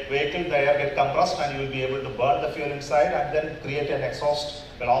vehicle, the air gets compressed and you will be able to burn the fuel inside and then create an exhaust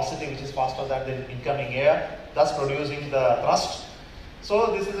velocity which is faster than the incoming air, thus producing the thrust.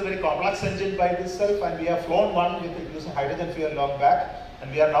 So this is a very complex engine by itself, and we have flown one with using hydrogen fuel long back, and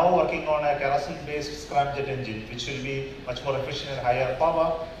we are now working on a kerosene-based scramjet engine which will be much more efficient and higher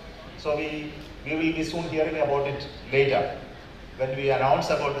power. So we will be soon hearing about it later when we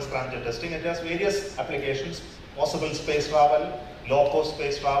announce about the scramjet testing. It has various applications, possible space travel, low-cost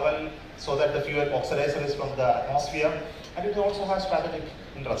space travel, so that the fuel oxidizer is from the atmosphere, and it also has strategic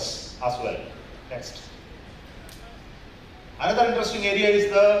interests as well. Next. Another interesting area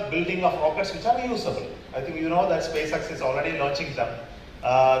is the building of rockets which are reusable. I think you know that SpaceX is already launching them.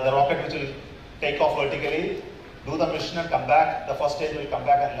 The rocket which will take off vertically, do the mission and come back. The first stage will come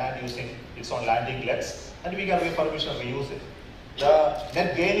back and land using its own landing legs, and we can refurbish and reuse it. The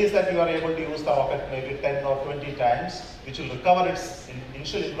net gain is that you are able to use the rocket maybe 10 or 20 times, which will recover its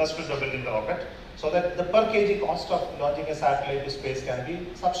initial investment of building the rocket, so that the per kg cost of launching a satellite to space can be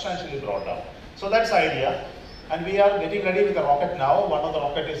substantially brought down. So that's the idea. And we are getting ready with the rocket now. One of the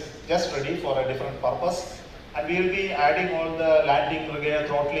rocket is just ready for a different purpose. And we will be adding all the landing, gear,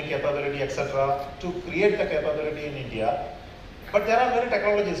 throttling capability, etc. to create the capability in India. But there are many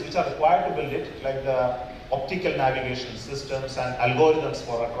technologies which are required to build it, like the optical navigation systems and algorithms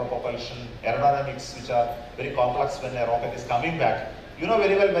for retropropulsion, aerodynamics, which are very complex when a rocket is coming back. You know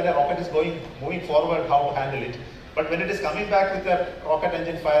very well when a rocket is moving forward how to handle it. But when it is coming back with a rocket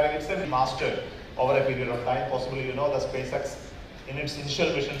engine firing, it's a mastered over a period of time. Possibly you know the SpaceX in its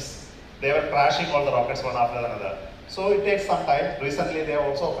initial missions, they were crashing all the rockets one after another. So it takes some time. Recently they have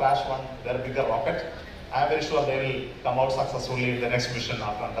also crashed their bigger rocket. I am very sure they will come out successfully in the next mission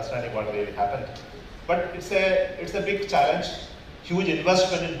after understanding what really happened. But it's a big challenge, huge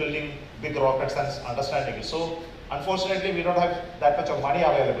investment in building big rockets and understanding it. So unfortunately we don't have that much of money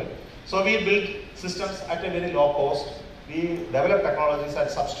available. So we build systems at a very low cost. We develop technologies at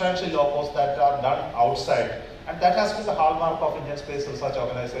substantially low cost that are done outside. And that has been the hallmark of Indian Space Research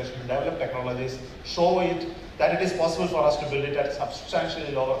Organization, to develop technologies, show it that it is possible for us to build it at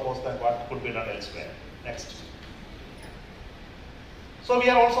substantially lower cost than what could be done elsewhere. Next. So we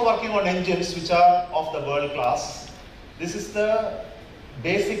are also working on engines which are of the world class. This is the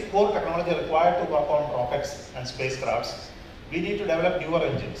basic core technology required to work on rockets and spacecrafts. We need to develop newer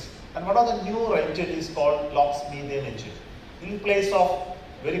engines. And one of the newer engine is called LOX methane engine. In place of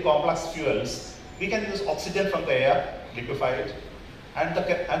very complex fuels, we can use oxygen from the air, liquefy it,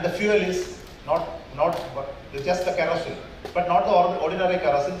 and the fuel is not just the kerosene, but not the ordinary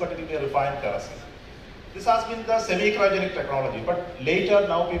kerosene, but it will be a refined kerosene. This has been the semi-cryogenic technology, but later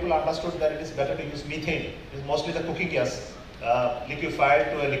now people understood that it is better to use methane. It is mostly the cooking gas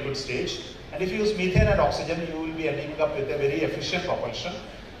liquefied to a liquid stage. And if you use methane and oxygen, you will be ending up with a very efficient propulsion,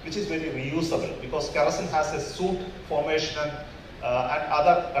 which is very reusable, because kerosene has a soot formation and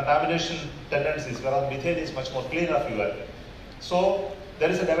other contamination tendencies, whereas methane is much more cleaner fuel. So there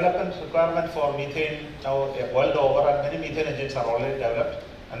is a development requirement for methane now world over, and many methane engines are already developed.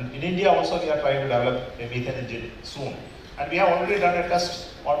 And in India also we are trying to develop a methane engine soon. And we have already done a test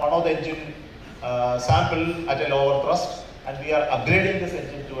on one of the engine sample at a lower thrust, and we are upgrading this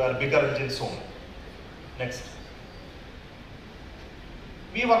engine to a bigger engine soon. Next.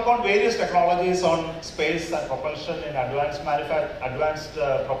 We work on various technologies on space and propulsion in advanced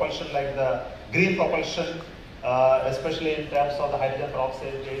propulsion, like the green propulsion, especially in terms of the hydrogen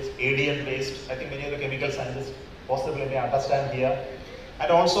peroxide based, ADN based. I think many of the chemical scientists possibly may understand here. And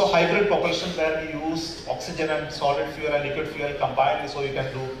also hybrid propulsion, where we use oxygen and solid fuel and liquid fuel combined, so you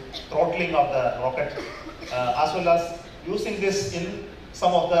can do throttling of the rocket, as well as using this in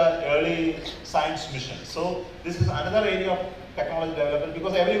some of the early science missions. So this is another area of technology development,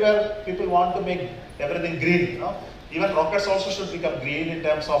 because everywhere people want to make everything green. You know? Even rockets also should become green in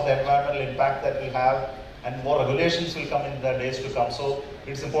terms of the environmental impact that we have, and more regulations will come in the days to come. So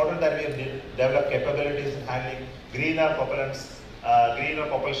it's important that we develop capabilities in handling greener propellants, greener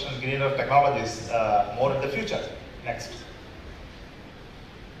propulsion, greener technologies more in the future. Next.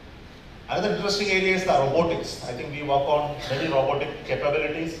 Another interesting area is the robotics. I think we work on many robotic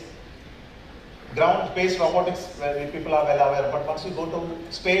capabilities. Ground-based robotics, where people are well aware, but once you go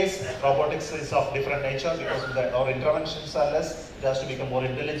to space, robotics is of different nature, because our interventions are less. It has to become more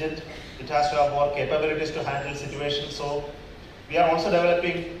intelligent. It has to have more capabilities to handle situations. So we are also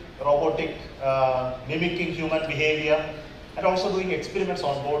developing robotic mimicking human behavior, and also doing experiments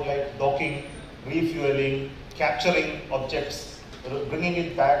on board, like docking, refueling, capturing objects, bringing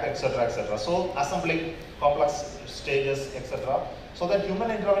it back, etc., etc. So assembling complex stages, etc. So that human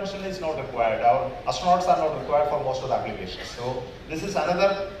intervention is not required. Our astronauts are not required for most of the applications. So this is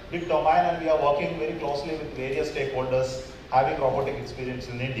another big domain, and we are working very closely with various stakeholders having robotic experience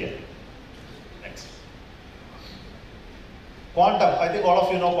in India. Next. Quantum. I think all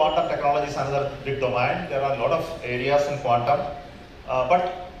of you know quantum technology is another big domain. There are a lot of areas in quantum.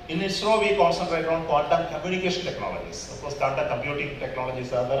 But in ISRO, we concentrate on quantum communication technologies. Of course, quantum computing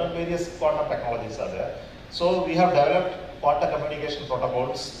technologies are there, and various quantum technologies are there. So we have developed quantum communication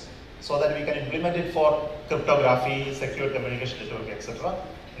protocols so that we can implement it for cryptography, secure communication network, etc.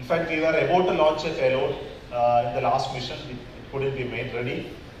 In fact, we were about to launch a payload in the last mission. It couldn't be made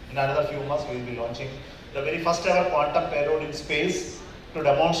ready. In another few months, we will be launching the very first ever quantum payload in space to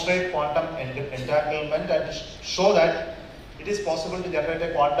demonstrate quantum entanglement and show that it is possible to generate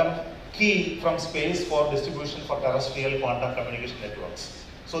a quantum key from space for distribution for terrestrial quantum communication networks.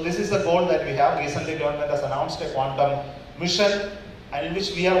 So this is the goal that we have. Recently, government has announced a quantum mission, and in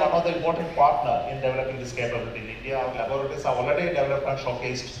which we are one of the important partner in developing this capability in India. Our laboratories have already developed and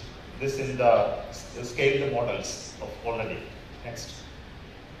showcased this in the scaled models of already. Next.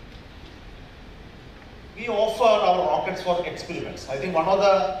 We offer our rockets for experiments. I think one of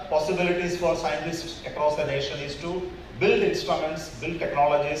the possibilities for scientists across the nation is to build instruments, build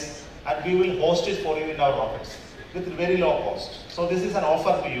technologies, and we will host it for you in our rockets with very low cost. So this is an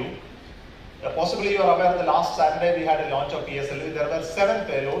offer to you. Possibly you are aware the last Saturday we had a launch of PSLV. There were 7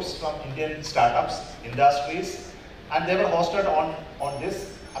 payloads from Indian startups, industries, and they were hosted on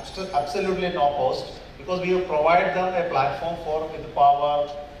this absolutely no cost, because we have provided them a platform for with power,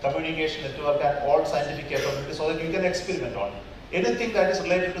 communication network and all scientific capabilities so that you can experiment on. Anything that is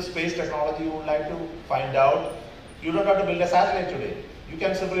related to space technology you would like to find out, you don't have to build a satellite today. You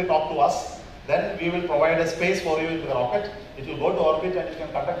can simply talk to us. Then we will provide a space for you in the rocket. It will go to orbit and you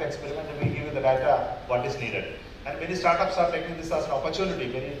can conduct the experiment and we will give you the data what is needed. And many startups are taking this as an opportunity.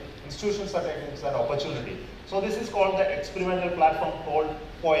 Many institutions are taking this as an opportunity. So this is called the experimental platform called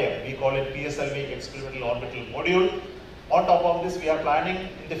POEM. We call it PSLV Experimental Orbital Module. On top of this, we are planning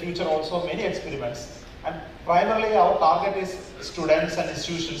in the future also many experiments. And primarily our target is students and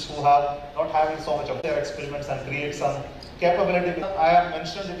institutions who are not having so much of their experiments and create some capability. I have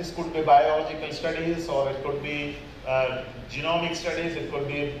mentioned it could be biological studies, or it could be genomic studies, it could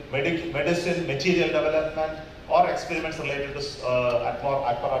be medicine, material development, or experiments related to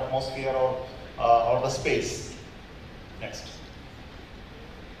upper atmosphere or the space. Next.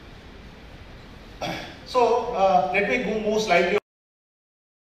 So let me move slightly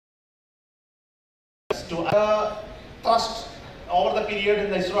to trust. Over the period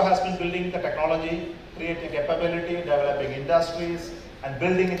in the ISRO has been building the technology, creating capability, developing industries, and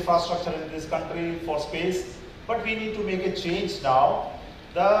building infrastructure in this country for space. But we need to make a change now.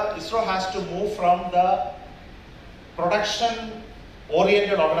 The ISRO has to move from the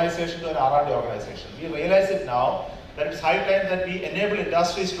production-oriented organization to an R&D organization. We realize it now that it's high time that we enable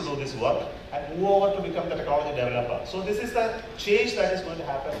industries to do this work and move over to become the technology developer. So this is the change that is going to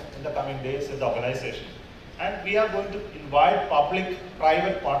happen in the coming days in the organization. And we are going to invite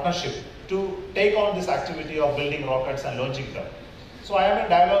public-private partnership to take on this activity of building rockets and launching them. So I am in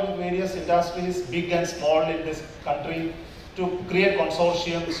dialogue with various industries, big and small in this country, to create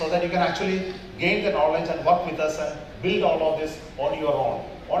consortiums so that you can actually gain the knowledge and work with us and build all of this on your own,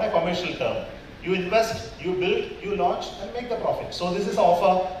 on a commercial term. You invest, you build, you launch and make the profit. So this is the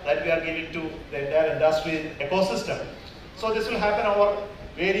offer that we are giving to the entire industry ecosystem. So this will happen over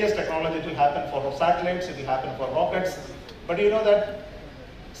various technology. It will happen for satellites, it will happen for rockets. But you know that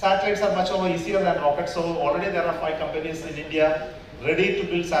satellites are much more easier than rockets. So already there are 5 companies in India ready to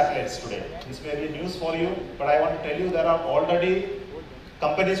build satellites today. This may be news for you, but I want to tell you there are already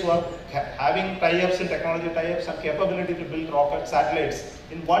companies who are having tie-ups and technology tie-ups and capability to build rocket satellites.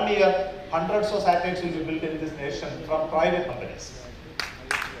 In 1 year, hundreds of satellites will be built in this nation from private companies.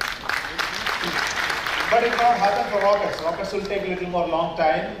 But it cannot happen for rockets. Rockets will take a little more long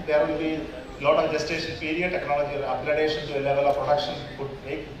time. There will be a lot of gestation period. Technology upgradation to a level of production could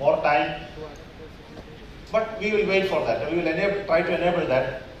take more time. But we will wait for that. We will try to enable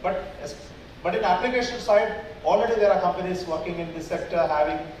that. But in application side, already there are companies working in this sector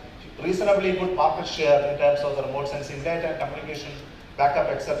having reasonably good market share in terms of the remote sensing data and communication backup,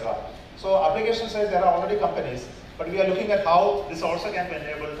 etc. So application side, there are already companies, but we are looking at how this also can be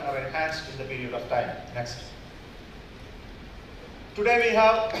enabled or enhanced in the period of time. Next. Today we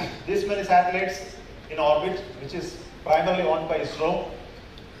have this many satellites in orbit, which is primarily owned by ISRO.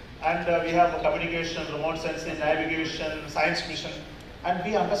 And we have communication, remote sensing, navigation, science mission. And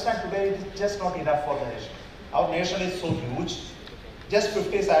we understand today it is just not enough for the nation. Our nation is so huge. Just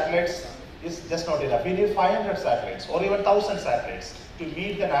 50 satellites is just not enough. We need 500 satellites or even 1,000 satellites to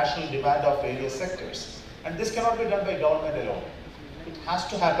meet the national demand of various sectors. And this cannot be done by government alone. It has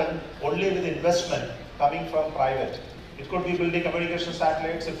to happen only with investment coming from private. It could be building communication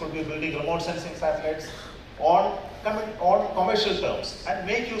satellites, it could be building remote sensing satellites on commercial terms and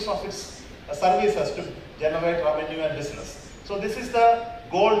make use of its services to generate revenue and business. So this is the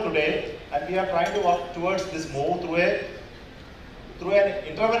goal today, and we are trying to work towards this move through a through an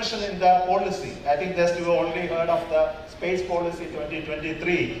intervention in the policy. I think just you already heard of the Space Policy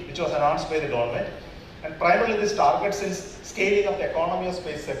 2023, which was announced by the government. And primarily this targets is scaling up the economy of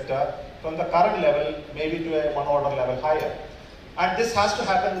space sector from the current level maybe to a one order level higher. And this has to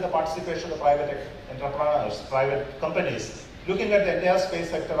happen with the participation of the private entrepreneurs, private companies, looking at the entire space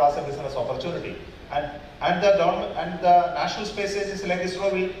sector as a business opportunity. And the government and the national space agency like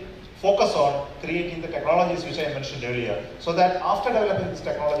ISRO will focus on creating the technologies which I mentioned earlier, so that after developing this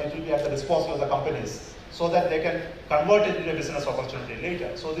technology, it will be at the disposal of the companies, so that they can convert it into a business opportunity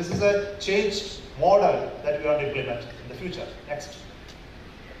later. So this is a changed model that we want to implement in the future. Next.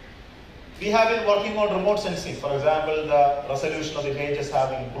 We have been working on remote sensing. For example, the resolution of images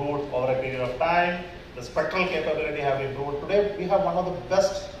have improved over a period of time. The spectral capability have improved. Today, we have one of the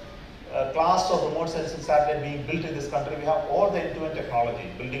best class of remote sensing satellite being built in this country. We have all the end-to-end technology,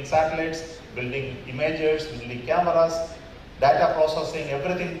 building satellites, building imagers, building cameras, data processing,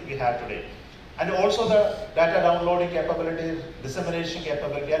 everything we have today. And also the data downloading capability, dissemination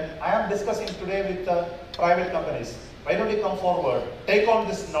capability. And I am discussing today with private companies. Why don't you come forward, take on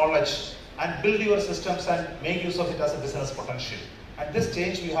this knowledge and build your systems and make use of it as a business potential. And this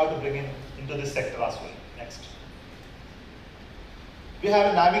change we have to bring into this sector as well. Next. We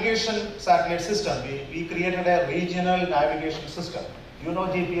have a navigation satellite system. We created a regional navigation system. You know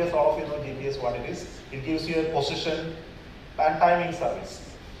GPS, all of you know GPS, what it is. It gives you a position and timing service.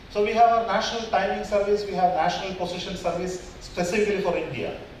 So we have a national timing service, we have national position service specifically for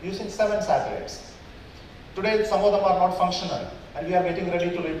India, using 7 satellites. Today, some of them are not functional, and we are getting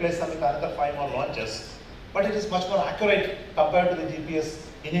ready to replace them with another 5 more launches. But it is much more accurate compared to the GPS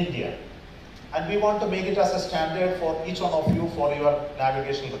in India. And we want to make it as a standard for each one of you for your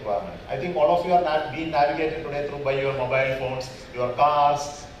navigation requirement. I think all of you are being navigated today through by your mobile phones, your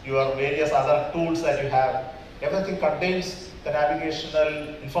cars, your various other tools that you have. Everything contains the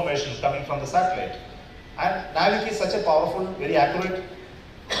navigational information coming from the satellite. And Navic is such a powerful, very accurate,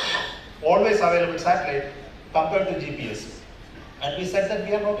 always available satellite compared to GPS. And we said that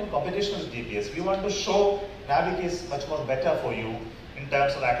we are not in competition with GPS. We want to show Navic is much more better for you in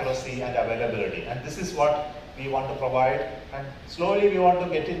terms of accuracy and availability. And this is what we want to provide. And slowly we want to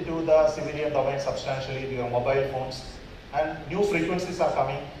get into the civilian domain substantially with your mobile phones. And new frequencies are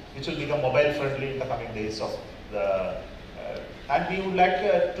coming, which will become mobile friendly in the coming days of the and we would like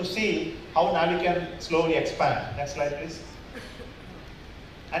to see how Navi can slowly expand. Next slide, please.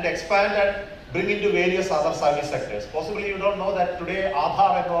 And expand and bring into various other service sectors. Possibly you don't know that today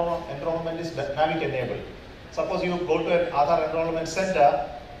Aadhaar enrollment is Navic enabled. Suppose you go to an Aadhaar enrollment center,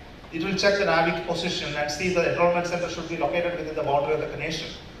 it will check the Navic position and see the enrollment center should be located within the boundary of the nation.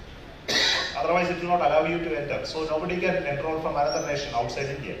 Otherwise, it will not allow you to enter. So nobody can enroll from another nation outside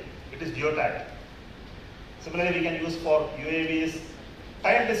India. It is geotagged. Similarly, we can use for UAVs,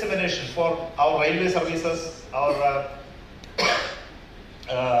 time dissemination for our railway services, our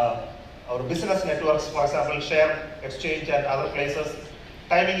business networks, for example, share, exchange and other places.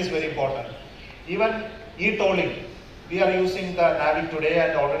 Timing is very important. Even e-tolling, we are using the Navic today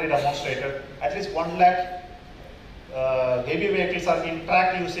and already demonstrated. At least 1 lakh heavy vehicles are being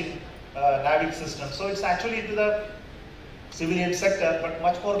tracked using Navic system. So it's actually into the civilian sector, but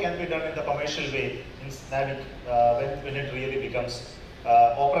much more can be done in the commercial way in Navic when it really becomes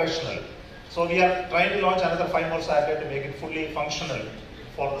operational. So we are trying to launch another 5 more satellites to make it fully functional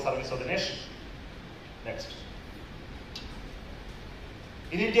for the service of the nation. Next.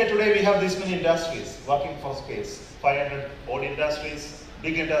 In India today, we have this many industries working for space. 500 old industries,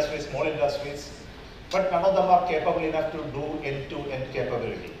 big industries, small industries, but none of them are capable enough to do end-to-end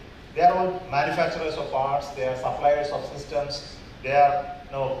capability. They are all manufacturers of parts, they are suppliers of systems, they are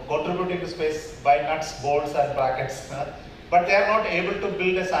contributing to space by nuts, bolts and brackets, but they are not able to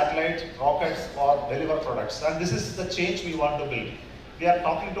build a satellite, rockets or deliver products. And this is the change we want to build. We are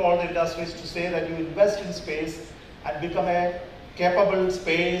talking to all the industries to say that you invest in space and become a capable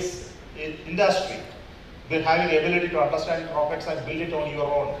space industry with having the ability to understand rockets and build it on your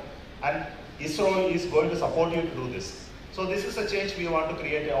own. And ISRO is going to support you to do this. So this is a change we want to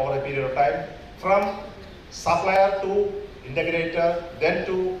create over a period of time, from supplier to integrator, then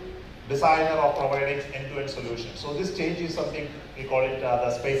to designer of providing end-to-end solutions. So this change is something we call it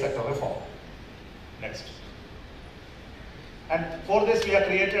the space sector reform. Next. And for this we have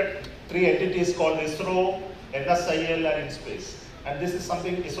created 3 entities called ISRO, NSIL and InSpace. And this is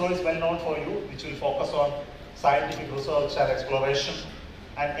something ISRO is well known for you, which will focus on scientific research and exploration.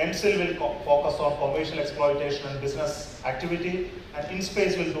 And NSIL will focus on commercial exploitation and business activity, and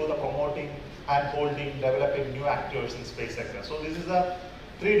InSpace will do the promoting, hand-holding, developing new actors in space sector. So this is a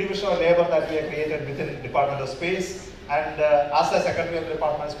 3 divisional labor that we have created within the Department of Space, And as the Secretary of the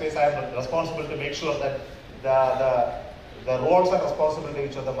Department of Space, I am responsible to make sure that the roles and responsibility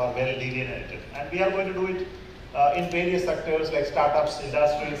each of them are well delineated. And we are going to do it in various sectors like startups,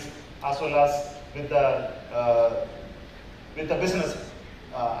 industries, as well as with the business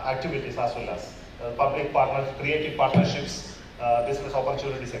activities, as well as public partners, creative partnerships, business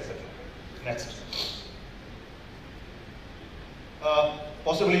opportunities, etc. Next.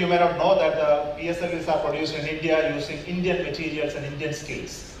 Possibly you may not know that the PSLVs are produced in India using Indian materials and Indian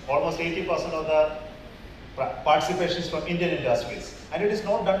skills. Almost 80% of the participation is from Indian industries. And it is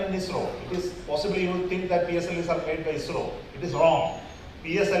not done in ISRO. It is possibly you would think that PSLVs are made by ISRO. It is wrong.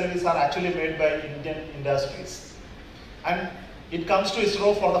 PSLVs are actually made by Indian industries. And it comes to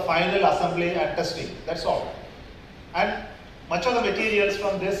ISRO for the final assembly and testing. That's all. And much of the materials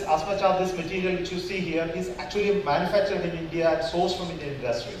from this, as much of this material which you see here is actually manufactured in India and sourced from Indian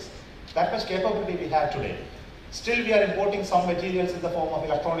industries. That much capability we have today. Still we are importing some materials in the form of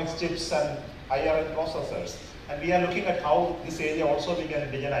electronics chips and IRN processors. And we are looking at how this area also we can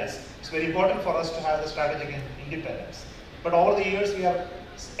indigenize. It's very important for us to have the strategic independence. But over the years we have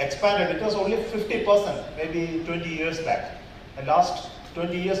expanded. It was only 50% maybe 20 years back. And last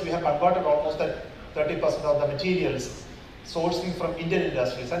 20 years we have converted almost that 30% of the materials sourcing from Indian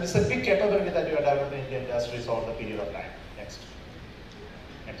industries. And it's a big capability that we are developing in Indian industries over the period of time. Next.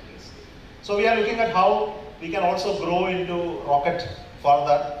 Next please. So we are looking at how we can also grow into rocket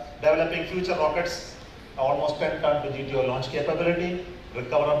further, developing future rockets, almost 10-ton to GTO launch capability,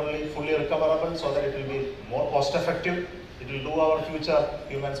 recoverably, fully recoverable, so that it will be more cost effective. It will do our future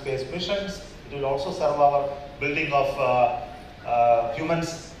human space missions. It will also serve our building of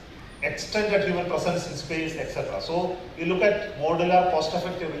humans, extended human presence in space, etc. So we look at modular,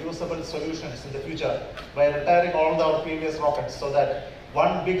 cost-effective, reusable solutions in the future by retiring all our previous rockets, so that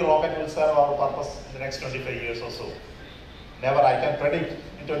one big rocket will serve our purpose in the next 25 years or so. Never I can predict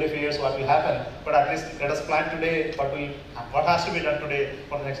in 25 years what will happen, but at least let us plan today what has to be done today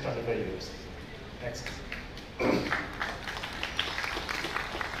for the next 25 years. Next.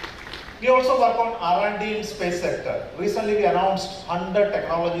 We also work on R&D in space sector. Recently we announced 100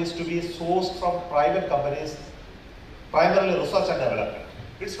 technologies to be sourced from private companies, primarily research and development.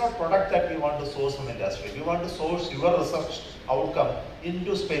 It's not product that we want to source from industry. We want to source your research outcome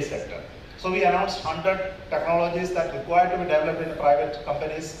into space sector. So we announced 100 technologies that require to be developed in private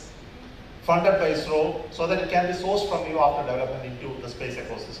companies, funded by ISRO, so that it can be sourced from you after development into the space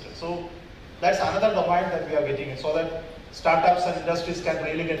ecosystem. So that's another domain that we are getting in, so that startups and industries can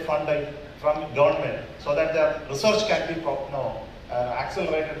really get funding from government, so that their research can be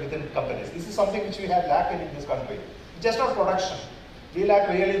accelerated within companies. This is something which we have lacking in this country. Just not production. We lack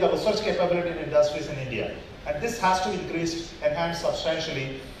really the research capability in industries in India. And this has to increase, enhanced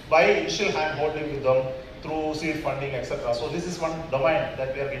substantially by initial hand-holding with them through seed funding, etc. So this is one domain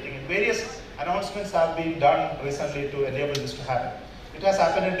that we are getting in. Various announcements have been done recently to enable this to happen. It has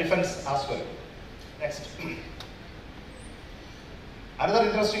happened in defense as well. Next. Another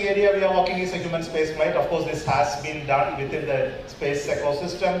interesting area we are working is a human space flight. Of course, this has been done within the space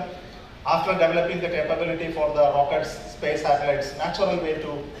ecosystem. After developing the capability for the rockets, space satellites, natural way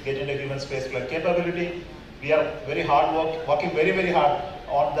to get into human space flight capability. We are working very hard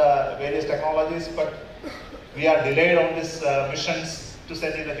on the various technologies, but we are delayed on these missions to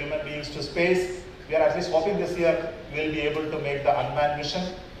sending the human beings to space. We are at least hoping this year we will be able to make the unmanned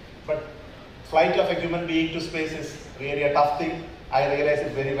mission, but flight of a human being to space is really a tough thing. I realize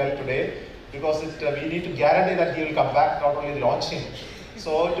it very well today, because we need to guarantee that he will come back, not only launch him.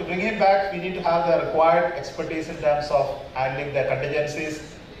 So to bring him back, we need to have the required expertise in terms of handling the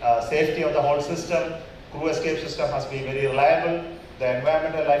contingencies, safety of the whole system, crew escape system must be very reliable, the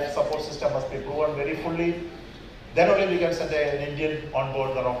environmental life support system must be proven very fully. Then only we can send an Indian on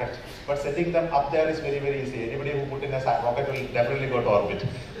board the rocket. But setting them up there is very easy. Anybody who put in a rocket will definitely go to orbit.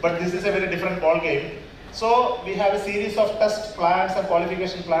 But this is a very different ball game. So we have a series of test plans and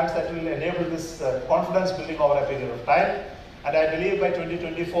qualification plans that will enable this confidence building over a period of time. And I believe by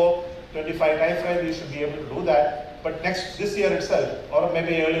 2024-25 timeframe we should be able to do that. But this year itself, or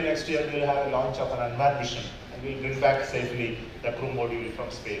maybe early next year, we will have a launch of an unmanned mission, and we will bring back safely the crew module from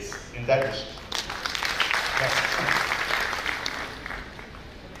space in that mission.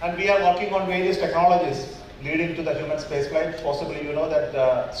 And we are working on various technologies leading to the human spaceflight. Possibly you know that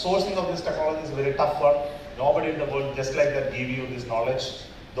the sourcing of this technology is a very tough one. Nobody in the world just like that give you this knowledge.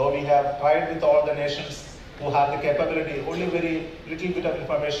 Though we have tried with all the nations who have the capability, only very little bit of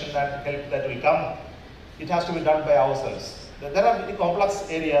information and help that will come. It has to be done by ourselves. There are very complex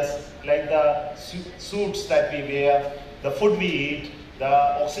areas like the suits that we wear, the food we eat, the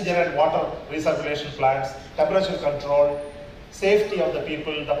oxygen and water recirculation plants. temperature control, safety of the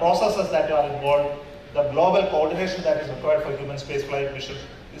people, the processes that are involved, the global coordination that is required for human spaceflight mission.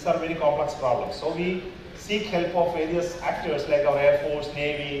 These are very complex problems. So we seek help of various actors like our Air Force,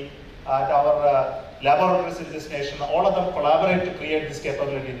 Navy, and our laboratories in this nation. All of them collaborate to create this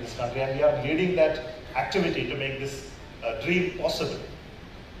capability in this country, and we are leading that activity to make this dream possible.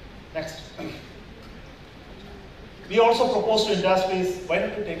 Next. We also propose to industries, why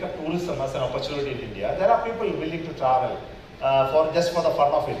don't you take up tourism as an opportunity in India? There are people willing to travel just for the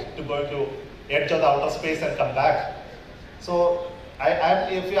fun of it, to go to edge of the outer space and come back. So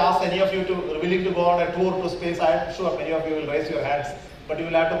if you ask any of you to willing to go on a tour to space, I am sure many of you will raise your hands, but you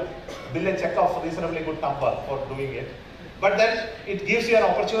will have to bill a check of reasonably good number for doing it. But then it gives you an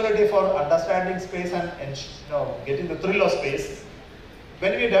opportunity for understanding space and getting the thrill of space.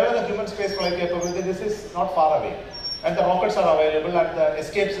 When we develop the human space flight capability, this is not far away. And the rockets are available and the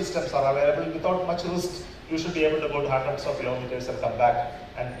escape systems are available. Without much risk, you should be able to go to hundreds of kilometers and come back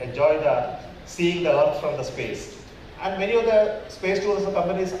and enjoy seeing the Earth from the space. And many of the space tourism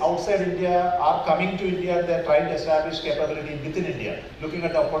companies outside India are coming to India. They are trying to establish capability within India, looking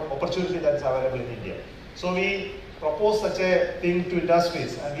at the opportunity that is available in India. So we propose such a thing to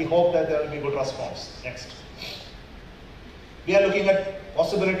industries, and we hope that there will be good response. Next. We are looking at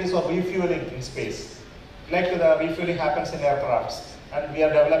possibilities of refueling in space. Like the refueling happens in aircrafts, and we are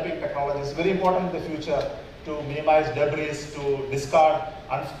developing technologies very important in the future to minimize debris, to discard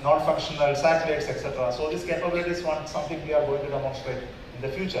non-functional satellites, etc. So this capability is something we are going to demonstrate in the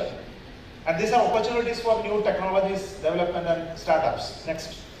future. And these are opportunities for new technologies, development and startups.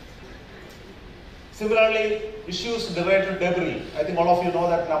 Next. Similarly, issues related to debris. I think all of you know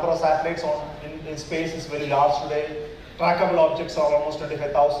that number of satellites in space is very large today. Trackable objects are almost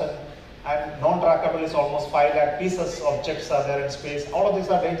 25,000. And non-trackable is almost 5 lakh pieces. Objects are there in space. All of these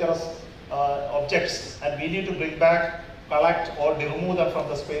are dangerous objects, and we need to bring back, collect or remove them from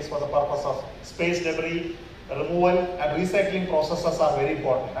the space for the purpose of space debris removal, and recycling processes are very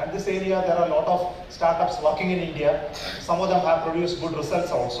important. And this area, there are a lot of startups working in India. Some of them have produced good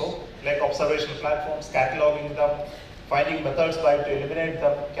results also, like observation platforms, cataloging them, finding methods by to eliminate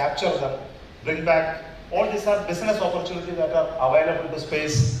them, capture them, bring back. All these are business opportunities that are available to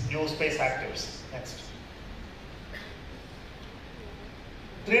space, new space actors. Next.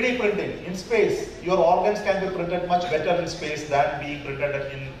 3D printing. In space, your organs can be printed much better in space than being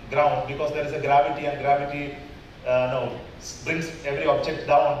printed in ground, because there is a gravity, and gravity brings every object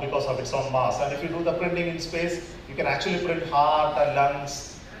down because of its own mass. And if you do the printing in space, you can actually print heart and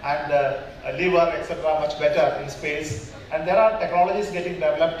lungs and liver, etc. much better in space. And there are technologies getting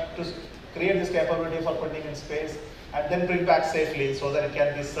developed to create this capability for printing in space and then bring back safely so that it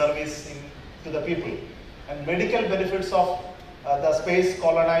can be servicing to the people. And medical benefits of the space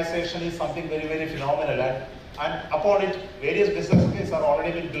colonization is something very, very phenomenal. And upon it, various businesses are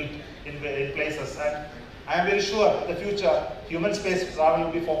already been built in places. And I am very sure in the future, human space travel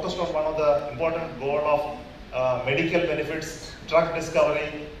will be focused on one of the important goals of medical benefits, drug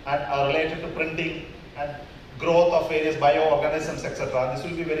discovery, and are related to printing and growth of various bioorganisms, etc. This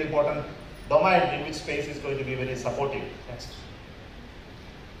will be very important domain in which space is going to be very supportive. Next.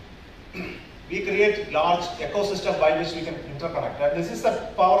 We create large ecosystem by which we can interconnect. And this is the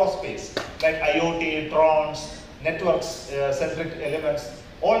power of space, like IoT, drones, networks, centric elements,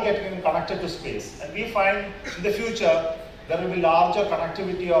 all getting connected to space. And we find in the future, there will be larger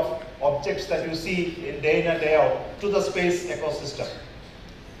connectivity of objects that you see in day in and day out to the space ecosystem.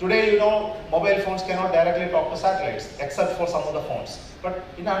 Today, mobile phones cannot directly talk to satellites, except for some of the phones. But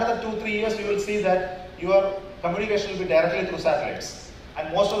in another 2-3 years, you will see that your communication will be directly through satellites.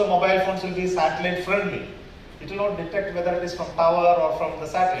 And most of the mobile phones will be satellite friendly. It will not detect whether it is from tower or from the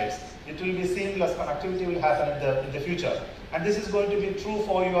satellites. It will be seamless, connectivity will happen in the future. And this is going to be true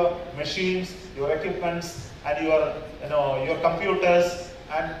for your machines, your equipments, and your computers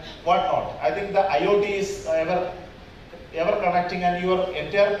and whatnot. I think the IoT is ever connecting, and your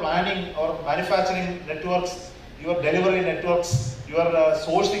entire planning or manufacturing networks, your delivery networks, your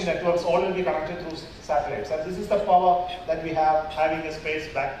sourcing networks, all will be connected through satellites. And this is the power that we have having a space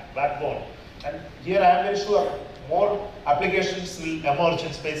backbone. And here I am very sure more applications will emerge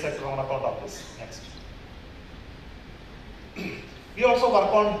in space sector on account of this. Next. We also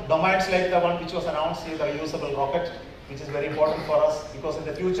work on domains like the one which was announced here, the reusable rocket, which is very important for us, because in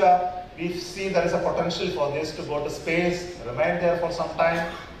the future we see there is a potential for this to go to space, remain there for some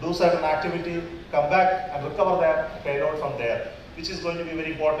time, do certain activity, come back and recover their payload from there, which is going to be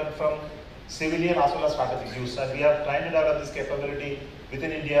very important from civilian as well as strategic use. And we are trying to develop this capability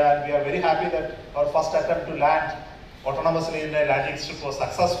within India, and we are very happy that our first attempt to land autonomously in a landing strip was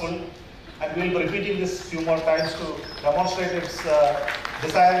successful. and we will be repeating this few more times to demonstrate its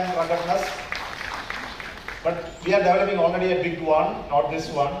design ruggedness. But we are developing already a big one, not this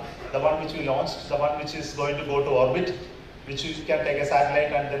one, the one which we launched, the one which is going to go to orbit, which you can take a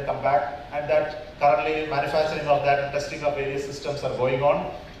satellite and then come back, and that currently manufacturing of that and testing of various systems are going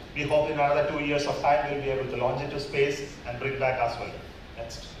on. We hope in another 2 years of time we'll be able to launch it to space and bring back as well.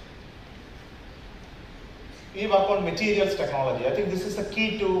 Next. We work on materials technology. I think this is the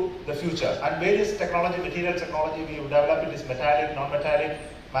key to the future. And various technology, materials technology, we have developed it is metallic, non-metallic,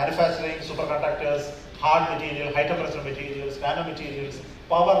 manufacturing, superconductors, hard material, high temperature materials, nanomaterials,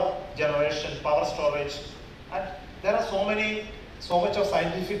 power generation, power storage. And there are so much of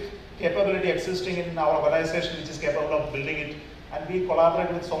scientific capability existing in our organization which is capable of building it. And we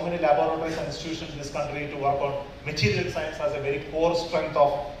collaborate with so many laboratories and institutions in this country to work on material science as a very core strength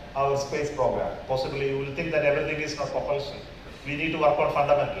of our space program. Possibly you will think that everything is not propulsion. We need to work on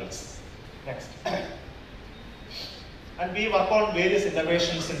fundamentals. Next. And we work on various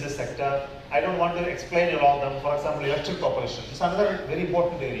innovations in this sector. I don't want to explain all of them. For example, electric propulsion is another very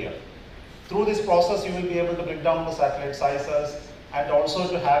important area. Through this process, you will be able to bring down the satellite sizes and also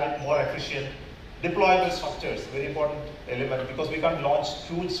to have it more efficient. Deployable structures, very important element, because we can't launch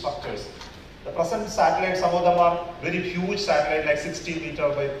huge structures. The present satellites, some of them are very huge satellites, like 60 meter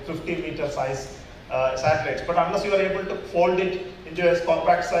by 50 meter size satellites. But unless you are able to fold it into a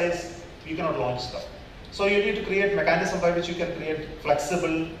compact size, you cannot launch them. So you need to create mechanism by which you can create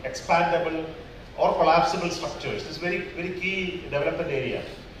flexible, expandable, or collapsible structures. This is very key development area.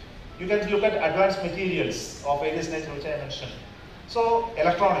 You can look at advanced materials of various nature, which I mentioned. So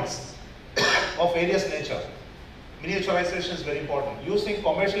electronics of various nature. Miniaturization is very important. Using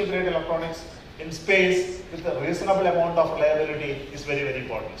commercial grade electronics in space with a reasonable amount of reliability is very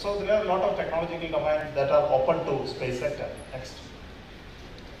important. So there are a lot of technological domains that are open to space sector. Next.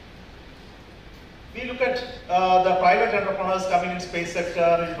 We look at the private entrepreneurs coming in space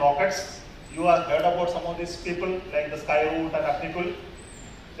sector in rockets. You have heard about some of these people like the Skyroot and Apnicul.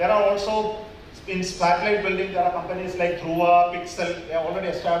 There are also in satellite building, there are companies like Dhruva, Pixel. They are already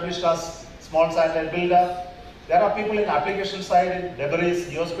established as small satellite builder. There are people in application side in debris,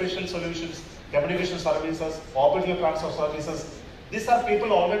 geospatial solutions, communication services, orbital transfer services. These are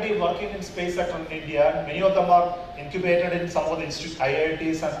people already working in space sector in India. Many of them are incubated in some of the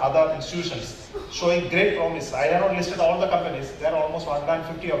IITs and other institutions, showing great promise. I have not listed all the companies. There are almost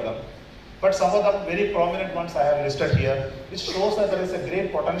 150 of them. But some of them very prominent ones I have listed here, which shows that there is a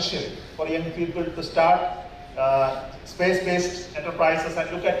great potential for young people to start space-based enterprises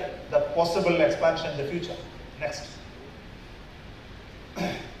and look at the possible expansion in the future. Next.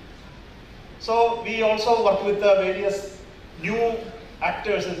 So we also work with the various new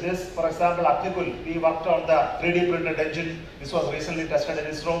actors in this. For example, Apnicul, we worked on the 3D printed engine. This was recently tested in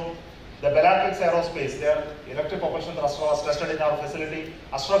ISRO. The Bellatrix Aerospace, their electric propulsion thruster was tested in our facility.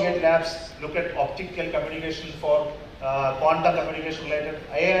 Astrogate Labs look at optical communication for quantum communication related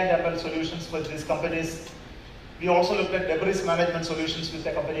AI and ML solutions with these companies. We also looked at debris management solutions with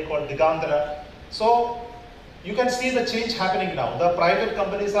a company called Digandhara. So you can see the change happening now. The private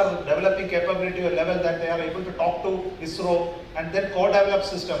companies are developing capability to a level that they are able to talk to ISRO and then co-develop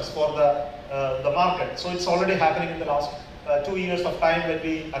systems for the market. So it's already happening in the last 2 years of time when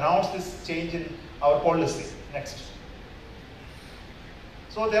we announced this change in our policy. Next.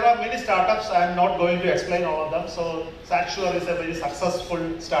 So there are many startups. I am not going to explain all of them. So SatSure is a very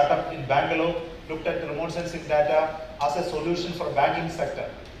successful startup in Bangalore. Looked at remote sensing data as a solution for banking sector.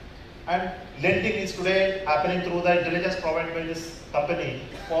 And lending is today happening through the intelligence provided by this company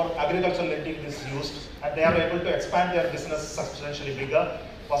for agricultural lending is used, and they are able to expand their business substantially bigger.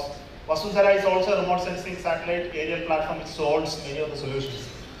 Vasundhara is also a remote sensing satellite aerial platform which solves many of the solutions.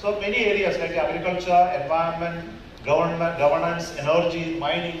 So many areas like agriculture, environment, governance, energy,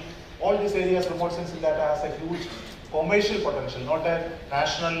 mining, all these areas remote sensing data has a huge commercial potential, not a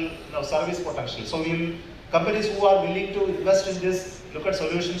national service potential. So companies who are willing to invest in this, look at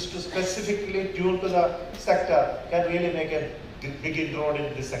solutions to specifically tune to the sector, can really make a big inroad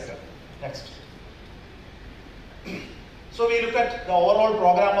in this sector. Next. So we look at the overall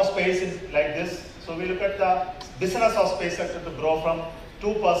program of space is like this. So we look at the business of space sector to grow from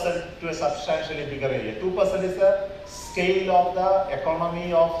 2% to a substantially bigger area. 2% is the scale of the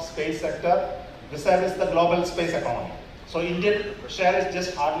economy of space sector vis-a-vis the global space economy. So Indian share is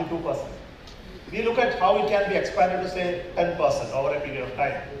just hardly 2%. We look at how it can be expanded to say 10% over a period of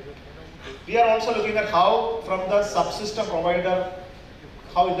time. We are also looking at how from the subsystem provider,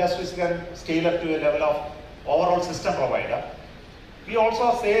 how industries can scale up to a level of overall system provider. We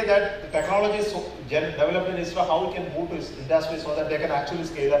also say that the technology is developed in ISRO, how it can move to industry so that they can actually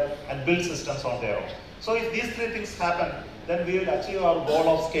scale up and build systems on their own. So if these three things happen, then we will achieve our goal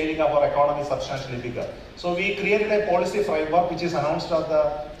of scaling up our economy substantially bigger. So we created a policy framework which is announced as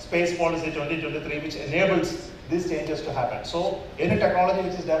the Space Policy 2023, which enables these changes to happen. So any technology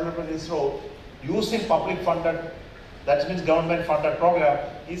which is developed in ISRO using public funded, that means government funded program,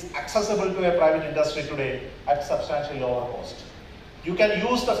 is accessible to a private industry today at substantially lower cost. You can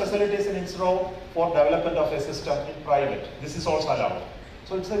use the facilities in ISRO for development of a system in private. This is also allowed.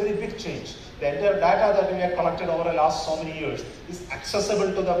 So it's a very big change. The entire data that we have collected over the last so many years is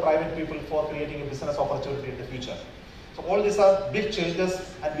accessible to the private people for creating a business opportunity in the future. So all these are big changes,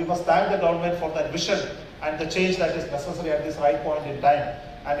 and we must thank the government for that vision and the change that is necessary at this right point in time.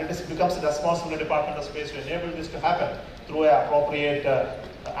 And it becomes the responsibility of the Department of Space to enable this to happen through appropriate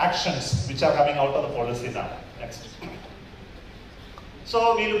actions which are coming out of the policy now. Next.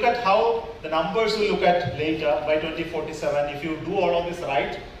 So we look at how the numbers we look at later by 2047. If you do all of this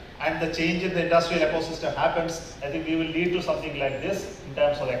right and the change in the industrial ecosystem happens, I think we will lead to something like this in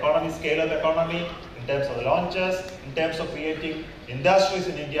terms of the economy, scale of the economy, in terms of the launches, in terms of creating industries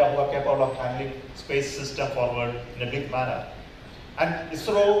in India who are capable of handling space system forward in a big manner. And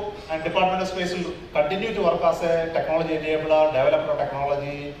ISRO and Department of Space will continue to work as a technology enabler, developer of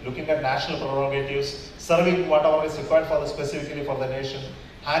technology, looking at national prerogatives, serving whatever is required for specifically for the nation,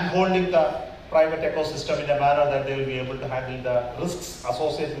 hand-holding the private ecosystem in a manner that they will be able to handle the risks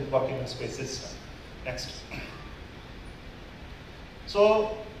associated with working in space system. Next.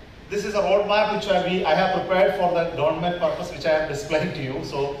 So this is a roadmap which I have prepared for the government purpose, which I am displaying to you.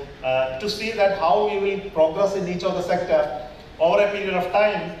 So to see that how we will progress in each of the sector over a period of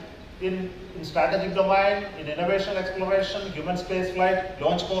time in strategic domain, in innovation exploration, human space flight,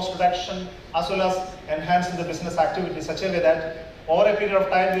 launch cost reduction, as well as enhancing the business activity in such a way that over a period of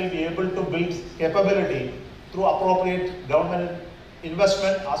time we will be able to build capability through appropriate government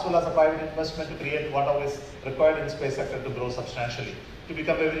investment as well as a private investment to create whatever is required in the space sector to grow substantially, to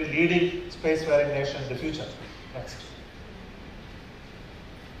become a very leading spacefaring nation in the future. Next.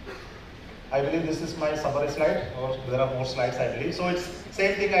 I believe this is my summary slide, or there are more slides I believe. So it's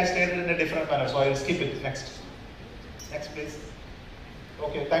same thing I stated in a different manner, so I will skip it. Next. Next please.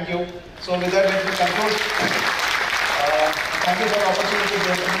 Okay, thank you. So with that, let me conclude. Thank you for the opportunity to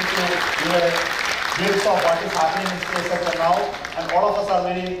give a glimpse of what is happening in space sector now, and all of us are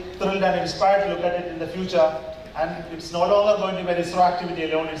very thrilled and inspired to look at it in the future. And it's no longer going to be an ISRO activity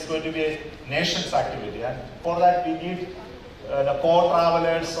alone, it's going to be a nation's activity. And for that we need the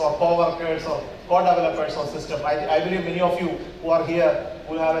co-travelers or co-workers or co-developers of system. I believe many of you who are here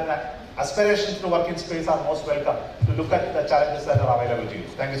who have an aspiration to work in space are most welcome to look at the challenges that are available to you.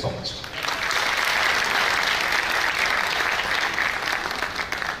 Thank you so much.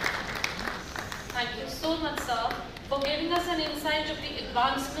 Thank you so much, sir, for giving us an insight of the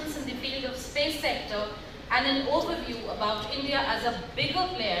advancements in the field of space sector and an overview about India as a bigger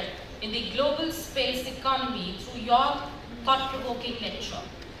player in the global space economy through your thought-provoking lecture.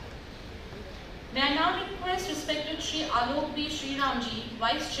 May I now request respected Shri Alok B. Shriramji,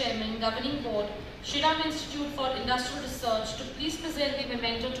 Vice Chairman, Governing Board, Shriram Institute for Industrial Research, to please present the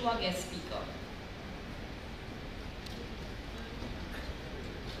memento to our guest speaker.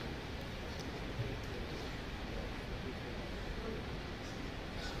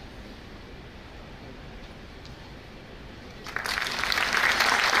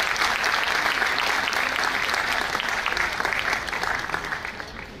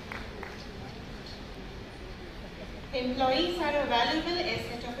 Employees are a valuable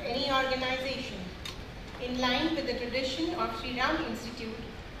asset of any organization. In line with the tradition of Shriram Institute,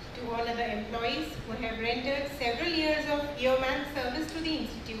 to honor the employees who have rendered several years of yeoman service to the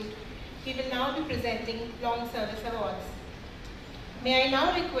Institute, we will now be presenting Long Service Awards. May I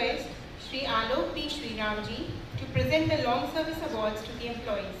now request Shri Alok B. Shriramji to present the Long Service Awards to the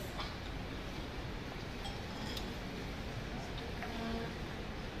employees.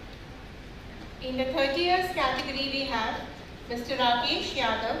 In the 30 years category, we have Mr. Rakesh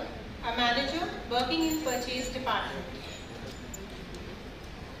Yadav, a manager working in Purchase Department.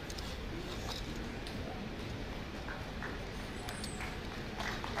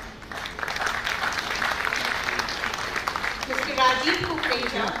 Mr. Rajiv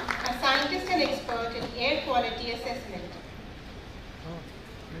Kukreja, a scientist and expert in air quality assessment.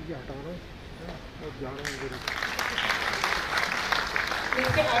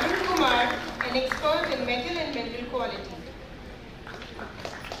 Mr. Arun Kumar, an expert in metal and mineral quality.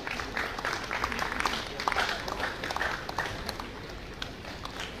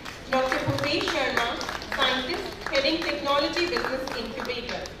 Dr. Bhupesh Sharma, scientist heading Technology Business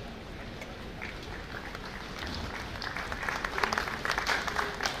Incubator.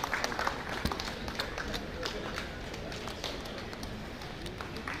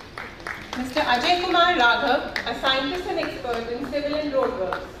 Mr. Ajay Kumar Raghav, a scientist and expert in civil and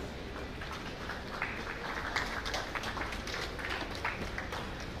roadworks.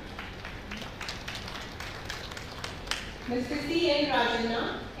 Mr. C. N.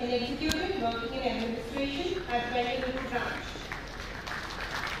 Rajanna, an executive working in administration at Bengaluru branch.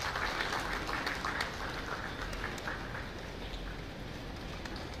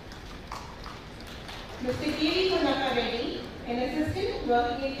 Mr. K. V. Konaka Reddy, an assistant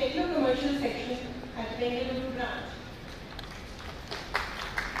working in techno-commercial section at Bengaluru branch.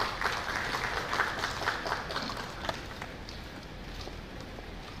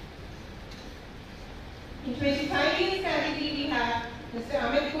 In 25 years category we have Mr.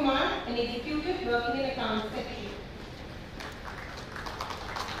 Amit Kumar, an executive working in accounts section.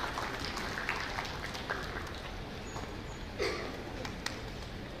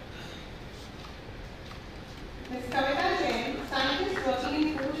 Ms. Kavita Jain, scientist working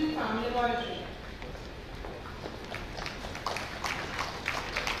in food and farm laboratory.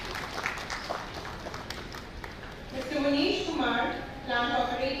 Mr. Manish Kumar, plant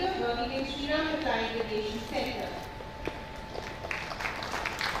operator working in Shriram Applied Radiation Center.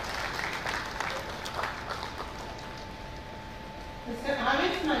 Mr.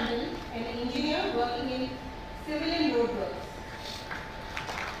 R.S. Mandal, an engineer working in civil and roadworks.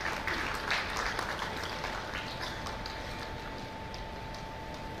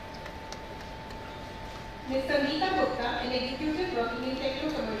 Ms. Sangeeta Gupta, an executive working in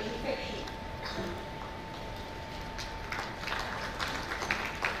techno-commercial section.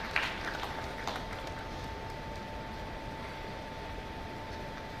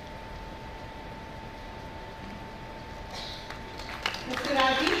 Mr.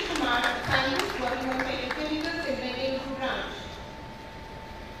 Rajesh Kumar, a scientist working on petrochemicals in Bengaluru branch.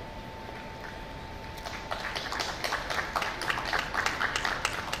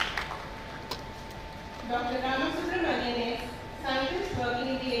 Dr. Ramasubramanian S, scientist working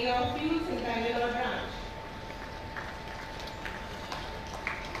in the area of fuels in Bangalore branch.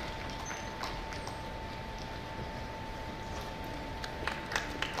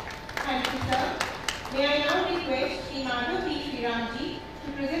 Thank you, sir. May I now request Shri Madhav P. Shriramji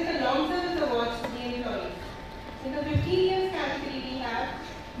to present the long service awards to the employees. In the 15 years category we have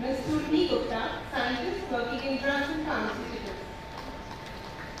Ms. Surmi Gupta, scientist working in drugs and pharmaceuticals.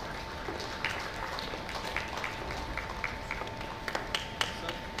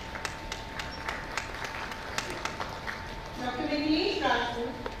 Dr. Vignesh Rajput,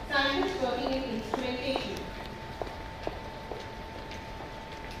 scientist working in instrumentation.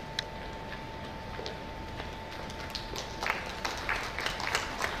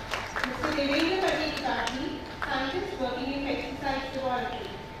 Mr. Devendra Patel Kati, scientist working in pesticides laboratory.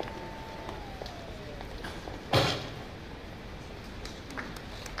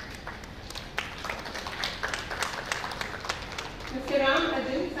 Mr. Ram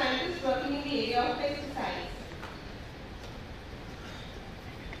Bhajan, scientist working in the area of pesticides.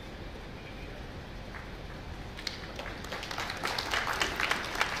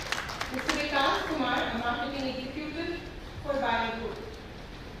 Mr. Vikas Kumar, a marketing executive for BioGroup.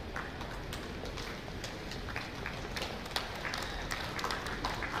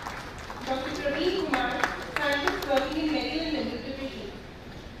 Dr. Praveen Kumar, scientist working in medical and dental division.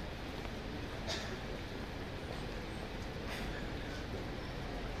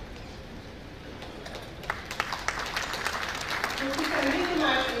 Mr. Sanjay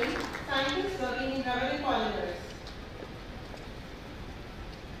Kumar Singh, scientist working in rubber and polymers.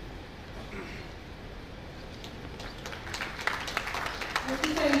 Mr.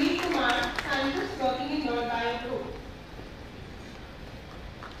 Sanjeev Kumar, scientist working in BioGroup.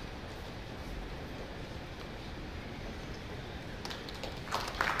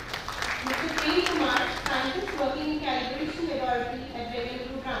 Mr. Prem Kumar, scientist working in calibration laboratory at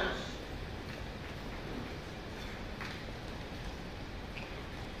Bengaluru branch.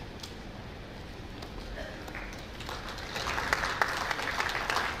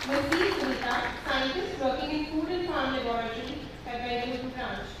 Ms. C. Sunita, scientist working in food and farm laboratory at Bengaluru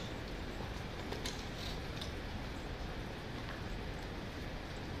branch.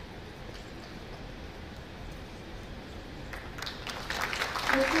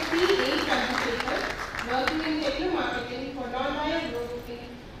 Mr. P. A. Chandrasekhar, working in techno marketing for non-bio group in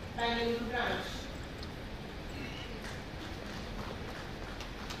Bengaluru branch.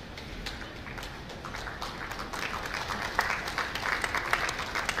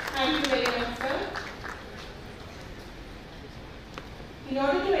 Thank you very much, sir.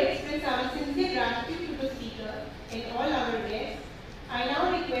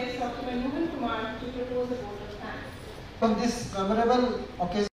 memorable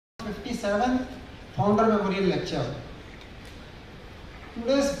occasion of 57th Founder Memorial Lecture.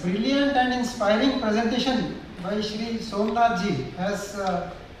 Today's brilliant and inspiring presentation by Shri Somanath ji has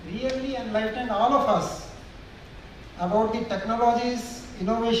really enlightened all of us about the technologies,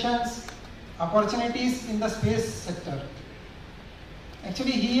 innovations, opportunities in the space sector.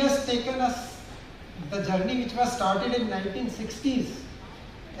 Actually, he has taken us the journey which was started in 1960s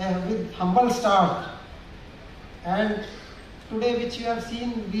with humble start, and today which you have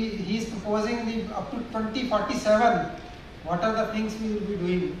seen, he is proposing the up to 2047. What are the things we will be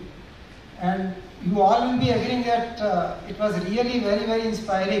doing? And you all will be agreeing that it was really very, very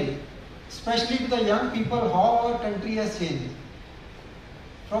inspiring, especially to the young people, how our country has changed.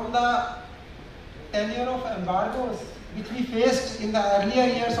 From the tenure of embargoes which we faced in the earlier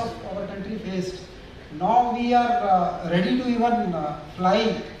years of our country faced, now we are ready to even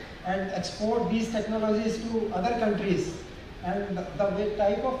fly and export these technologies to other countries. And the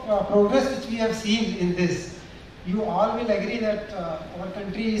type of progress which we have seen in this, you all will agree that our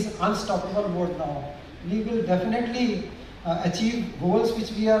country is unstoppable mode now. We will definitely achieve goals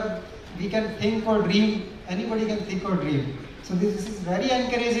which we can think or dream, anybody can think or dream. So this is very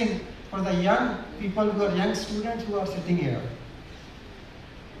encouraging for the young people who are young students who are sitting here.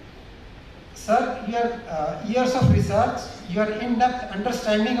 Sir, your years of research, your in-depth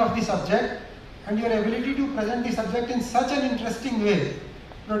understanding of the subject and your ability to present the subject in such an interesting way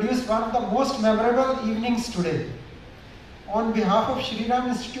produced one of the most memorable evenings today. On behalf of Shriram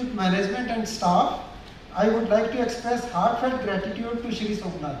Institute management and staff, I would like to express heartfelt gratitude to Shri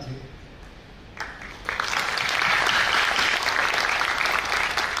Somanath ji.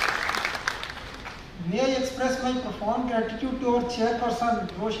 May I express my profound gratitude to our chairperson,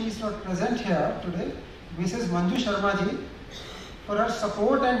 though she is not present here today, Mrs. Manju Sharma ji, for her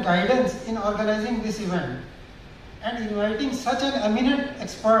support and guidance in organizing this event and inviting such an eminent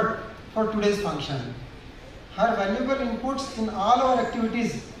expert for today's function. Her valuable inputs in all our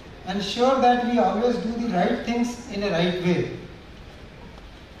activities ensure that we always do the right things in a right way.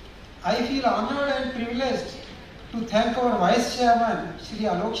 I feel honored and privileged to thank our Vice Chairman, Shri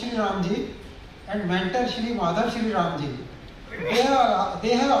Shriram ji, and mentor Shri Shriram ji.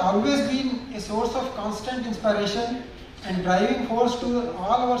 They have always been a source of constant inspiration and driving force to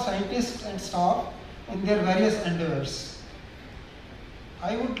all our scientists and staff in their various endeavors.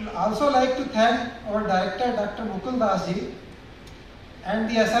 I would also like to thank our director Dr. Mukul Das ji and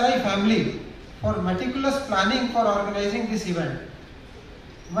the SRI family for meticulous planning for organizing this event.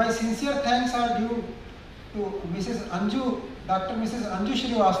 My sincere thanks are due to Dr. Mrs. Anju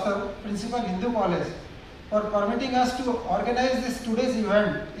Srivastav, Principal Hindu College, for permitting us to organize today's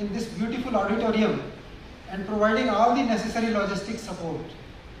event in this beautiful auditorium and providing all the necessary logistic support.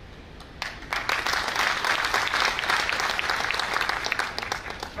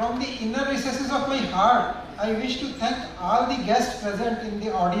 From the inner recesses of my heart, I wish to thank all the guests present in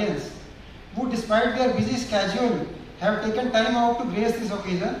the audience who, despite their busy schedule, have taken time out to grace this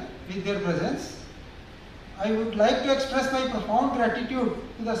occasion with their presence. I would like to express my profound gratitude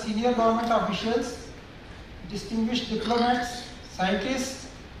to the senior government officials, distinguished diplomats, scientists,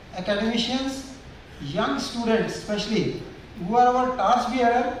 academicians, young students especially, who are our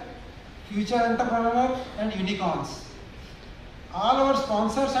torchbearer, future entrepreneurs and unicorns. All our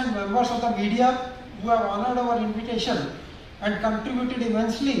sponsors and members of the media who have honored our invitation and contributed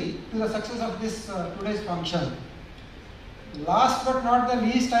immensely to the success of this today's function. Last but not the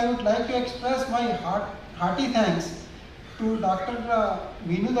least, I would like to express my hearty thanks to Dr.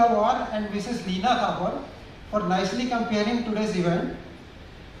 Veenu Dalwar and Mrs. Leena Thapar for nicely comparing today's event,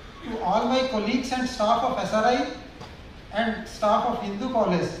 to all my colleagues and staff of SRI and staff of Hindu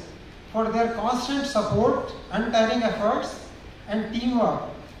College for their constant support, untiring efforts and teamwork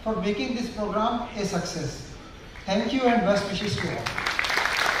for making this program a success. Thank you and best wishes to all.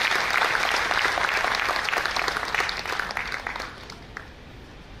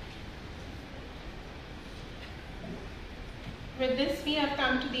 With this, we have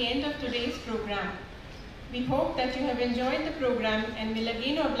come to the end of today's program. We hope that you have enjoyed the program and will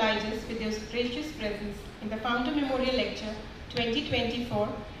again oblige us with your gracious presence in the Founder Memorial Lecture 2024,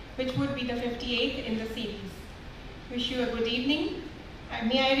 which would be the 58th in the series. Wish you a good evening, and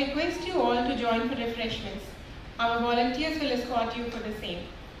may I request you all to join for refreshments. Our volunteers will escort you for the same.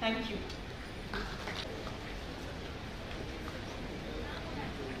 Thank you.